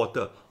second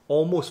quarter,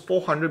 almost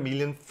 400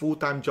 million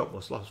full-time job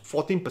was lost,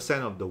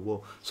 14% of the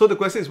world. So the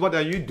question is, what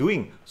are you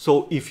doing?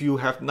 So if you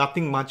have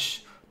nothing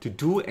much to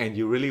do and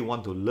you really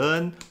want to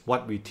learn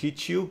what we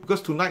teach you,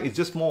 because tonight is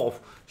just more of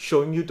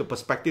showing you the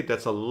perspective.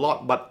 That's a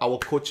lot, but our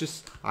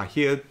coaches are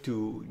here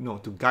to, you know,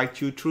 to guide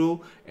you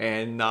through.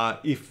 And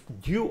if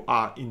you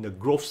are in the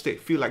growth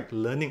state, feel like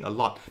learning a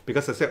lot,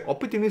 because I said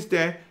opportunities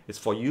there is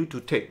for you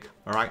to take.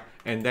 All right,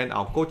 and then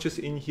our coaches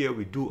in here,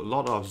 we do a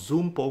lot of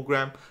Zoom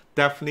program.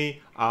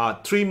 Definitely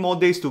 3 more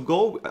days to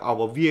go.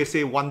 Our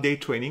VSA 1-day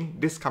training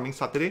this coming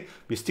Saturday.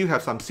 We still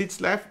have some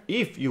seats left.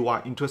 If you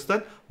are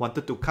interested,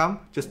 wanted to come,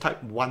 just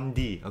type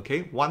 1D,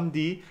 okay,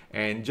 1D,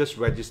 and just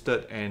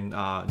register and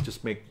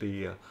just make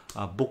the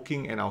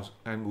booking,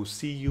 and we'll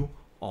see you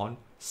on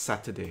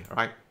Saturday,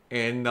 right?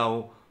 And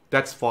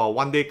that's for a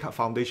 1-day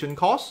foundation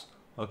course.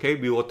 Okay,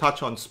 we will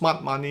touch on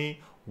smart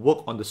money, work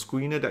on the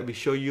screener that we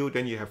show you.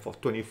 Then you have for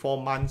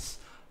 24 months,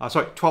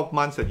 12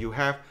 months that you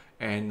have.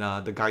 And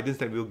the guidance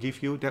that we'll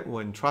give you, that will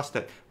entrust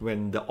that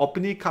when the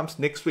opportunity comes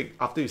next week,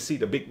 after you see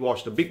the big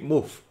wash, the big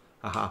move,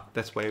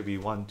 that's where we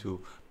want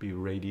to be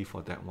ready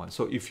for that one.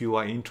 So if you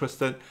are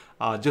interested,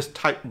 just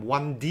type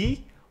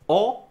 1D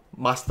or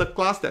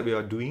masterclass that we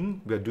are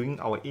doing. We are doing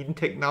our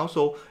intake now.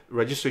 So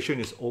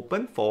registration is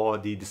open for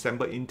the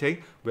December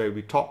intake, where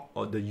we talk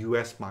on the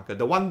US market.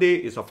 The 1 day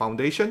is a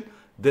foundation.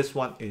 This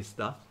one is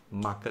the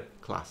market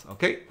class,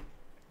 okay?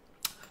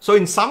 So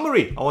in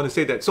summary, I want to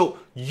say that, so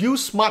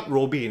use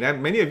SmartRobie.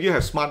 And many of you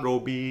have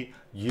SmartRobie.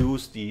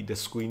 Use the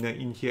screener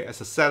in here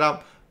as a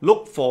setup.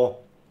 Look for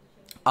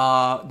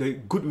the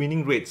good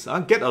winning rates.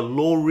 Get a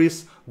low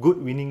risk, good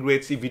winning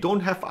rates. If you don't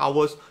have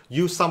ours,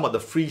 use some of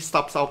the free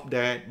stuffs out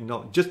there. You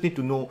know, just need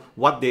to know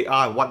what they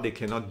are and what they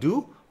cannot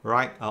do,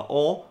 right?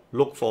 Or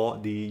look for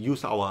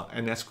use our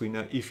NS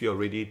screener if you're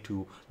ready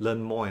to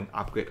learn more and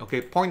upgrade.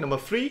 Okay, point number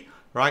 3,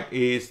 right,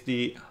 is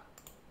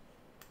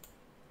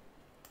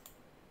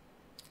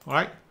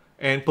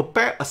and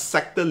prepare a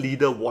sector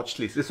leader watch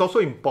list. It's also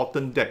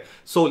important that,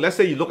 so let's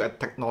say you look at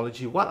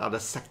technology, what are the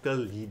sector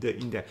leader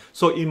in there?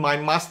 So in my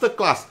master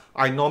class,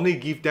 I normally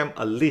give them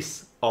a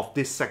list of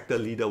this sector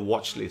leader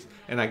watch list,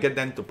 and I get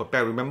them to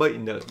prepare. Remember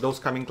in those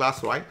coming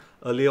class, right?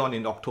 Earlier on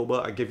in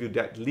October, I gave you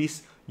that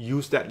list.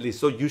 Use that list.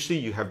 So usually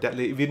you have that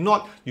list. If you're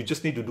not, you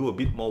just need to do a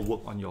bit more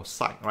work on your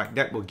side, right?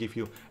 That will give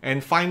you.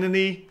 And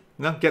finally,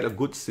 get a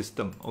good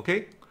system,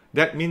 okay?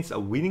 That means a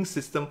winning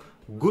system,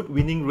 good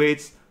winning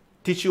rates,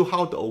 teach you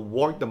how to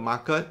avoid the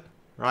market,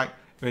 right?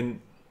 When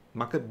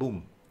market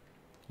boom,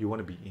 you want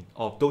to be in.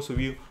 Or those of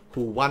you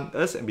who want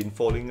us and been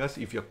following us,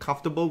 if you're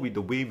comfortable with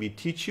the way we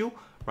teach you,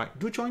 right,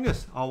 do join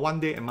us our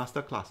one-day and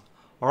master class.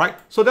 All right,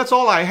 so that's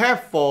all I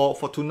have for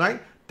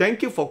tonight.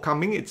 Thank you for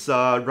coming. It's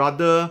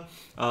rather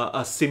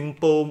a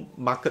simple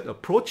market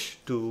approach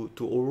to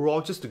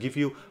overall, just to give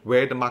you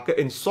where the market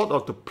and sort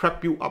of to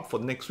prep you up for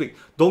next week.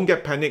 Don't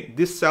get panicked.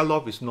 This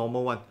sell-off is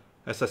normal one,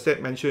 as I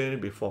said,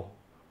 mentioned before.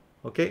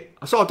 Okay,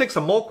 so I'll take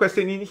some more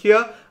questions in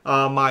here.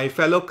 My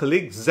fellow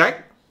colleague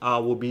Zac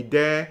will be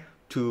there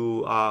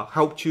to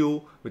help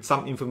you with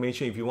some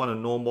information. If you want to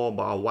know more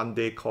about our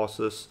one-day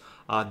courses,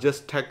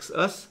 just text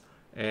us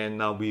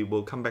and we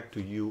will come back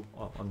to you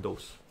on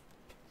those.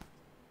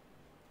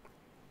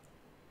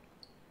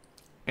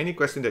 Any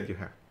question that you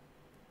have?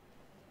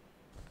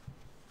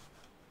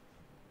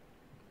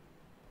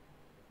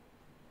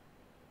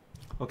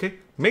 Okay,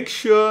 make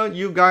sure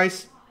you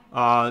guys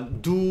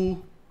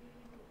do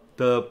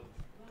the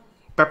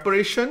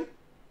preparation,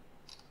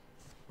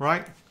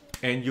 right?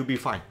 And you'll be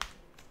fine.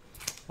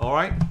 All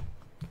right,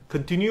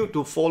 continue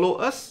to follow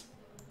us,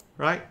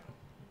 right?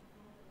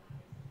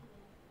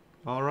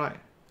 All right,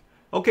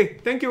 okay,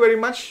 thank you very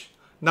much.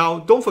 Now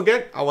don't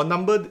forget, our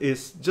number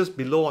is just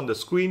below on the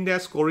screen there,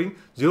 scoring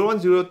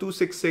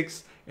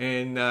 010266.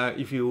 And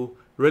if you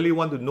really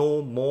want to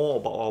know more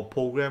about our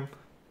program,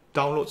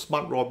 download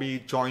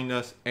SmartRobie, join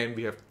us, and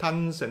we have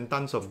tons and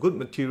tons of good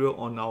material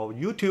on our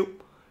YouTube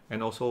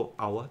and also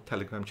our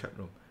Telegram chat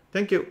room.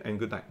 Thank you and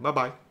good night.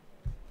 Bye-bye.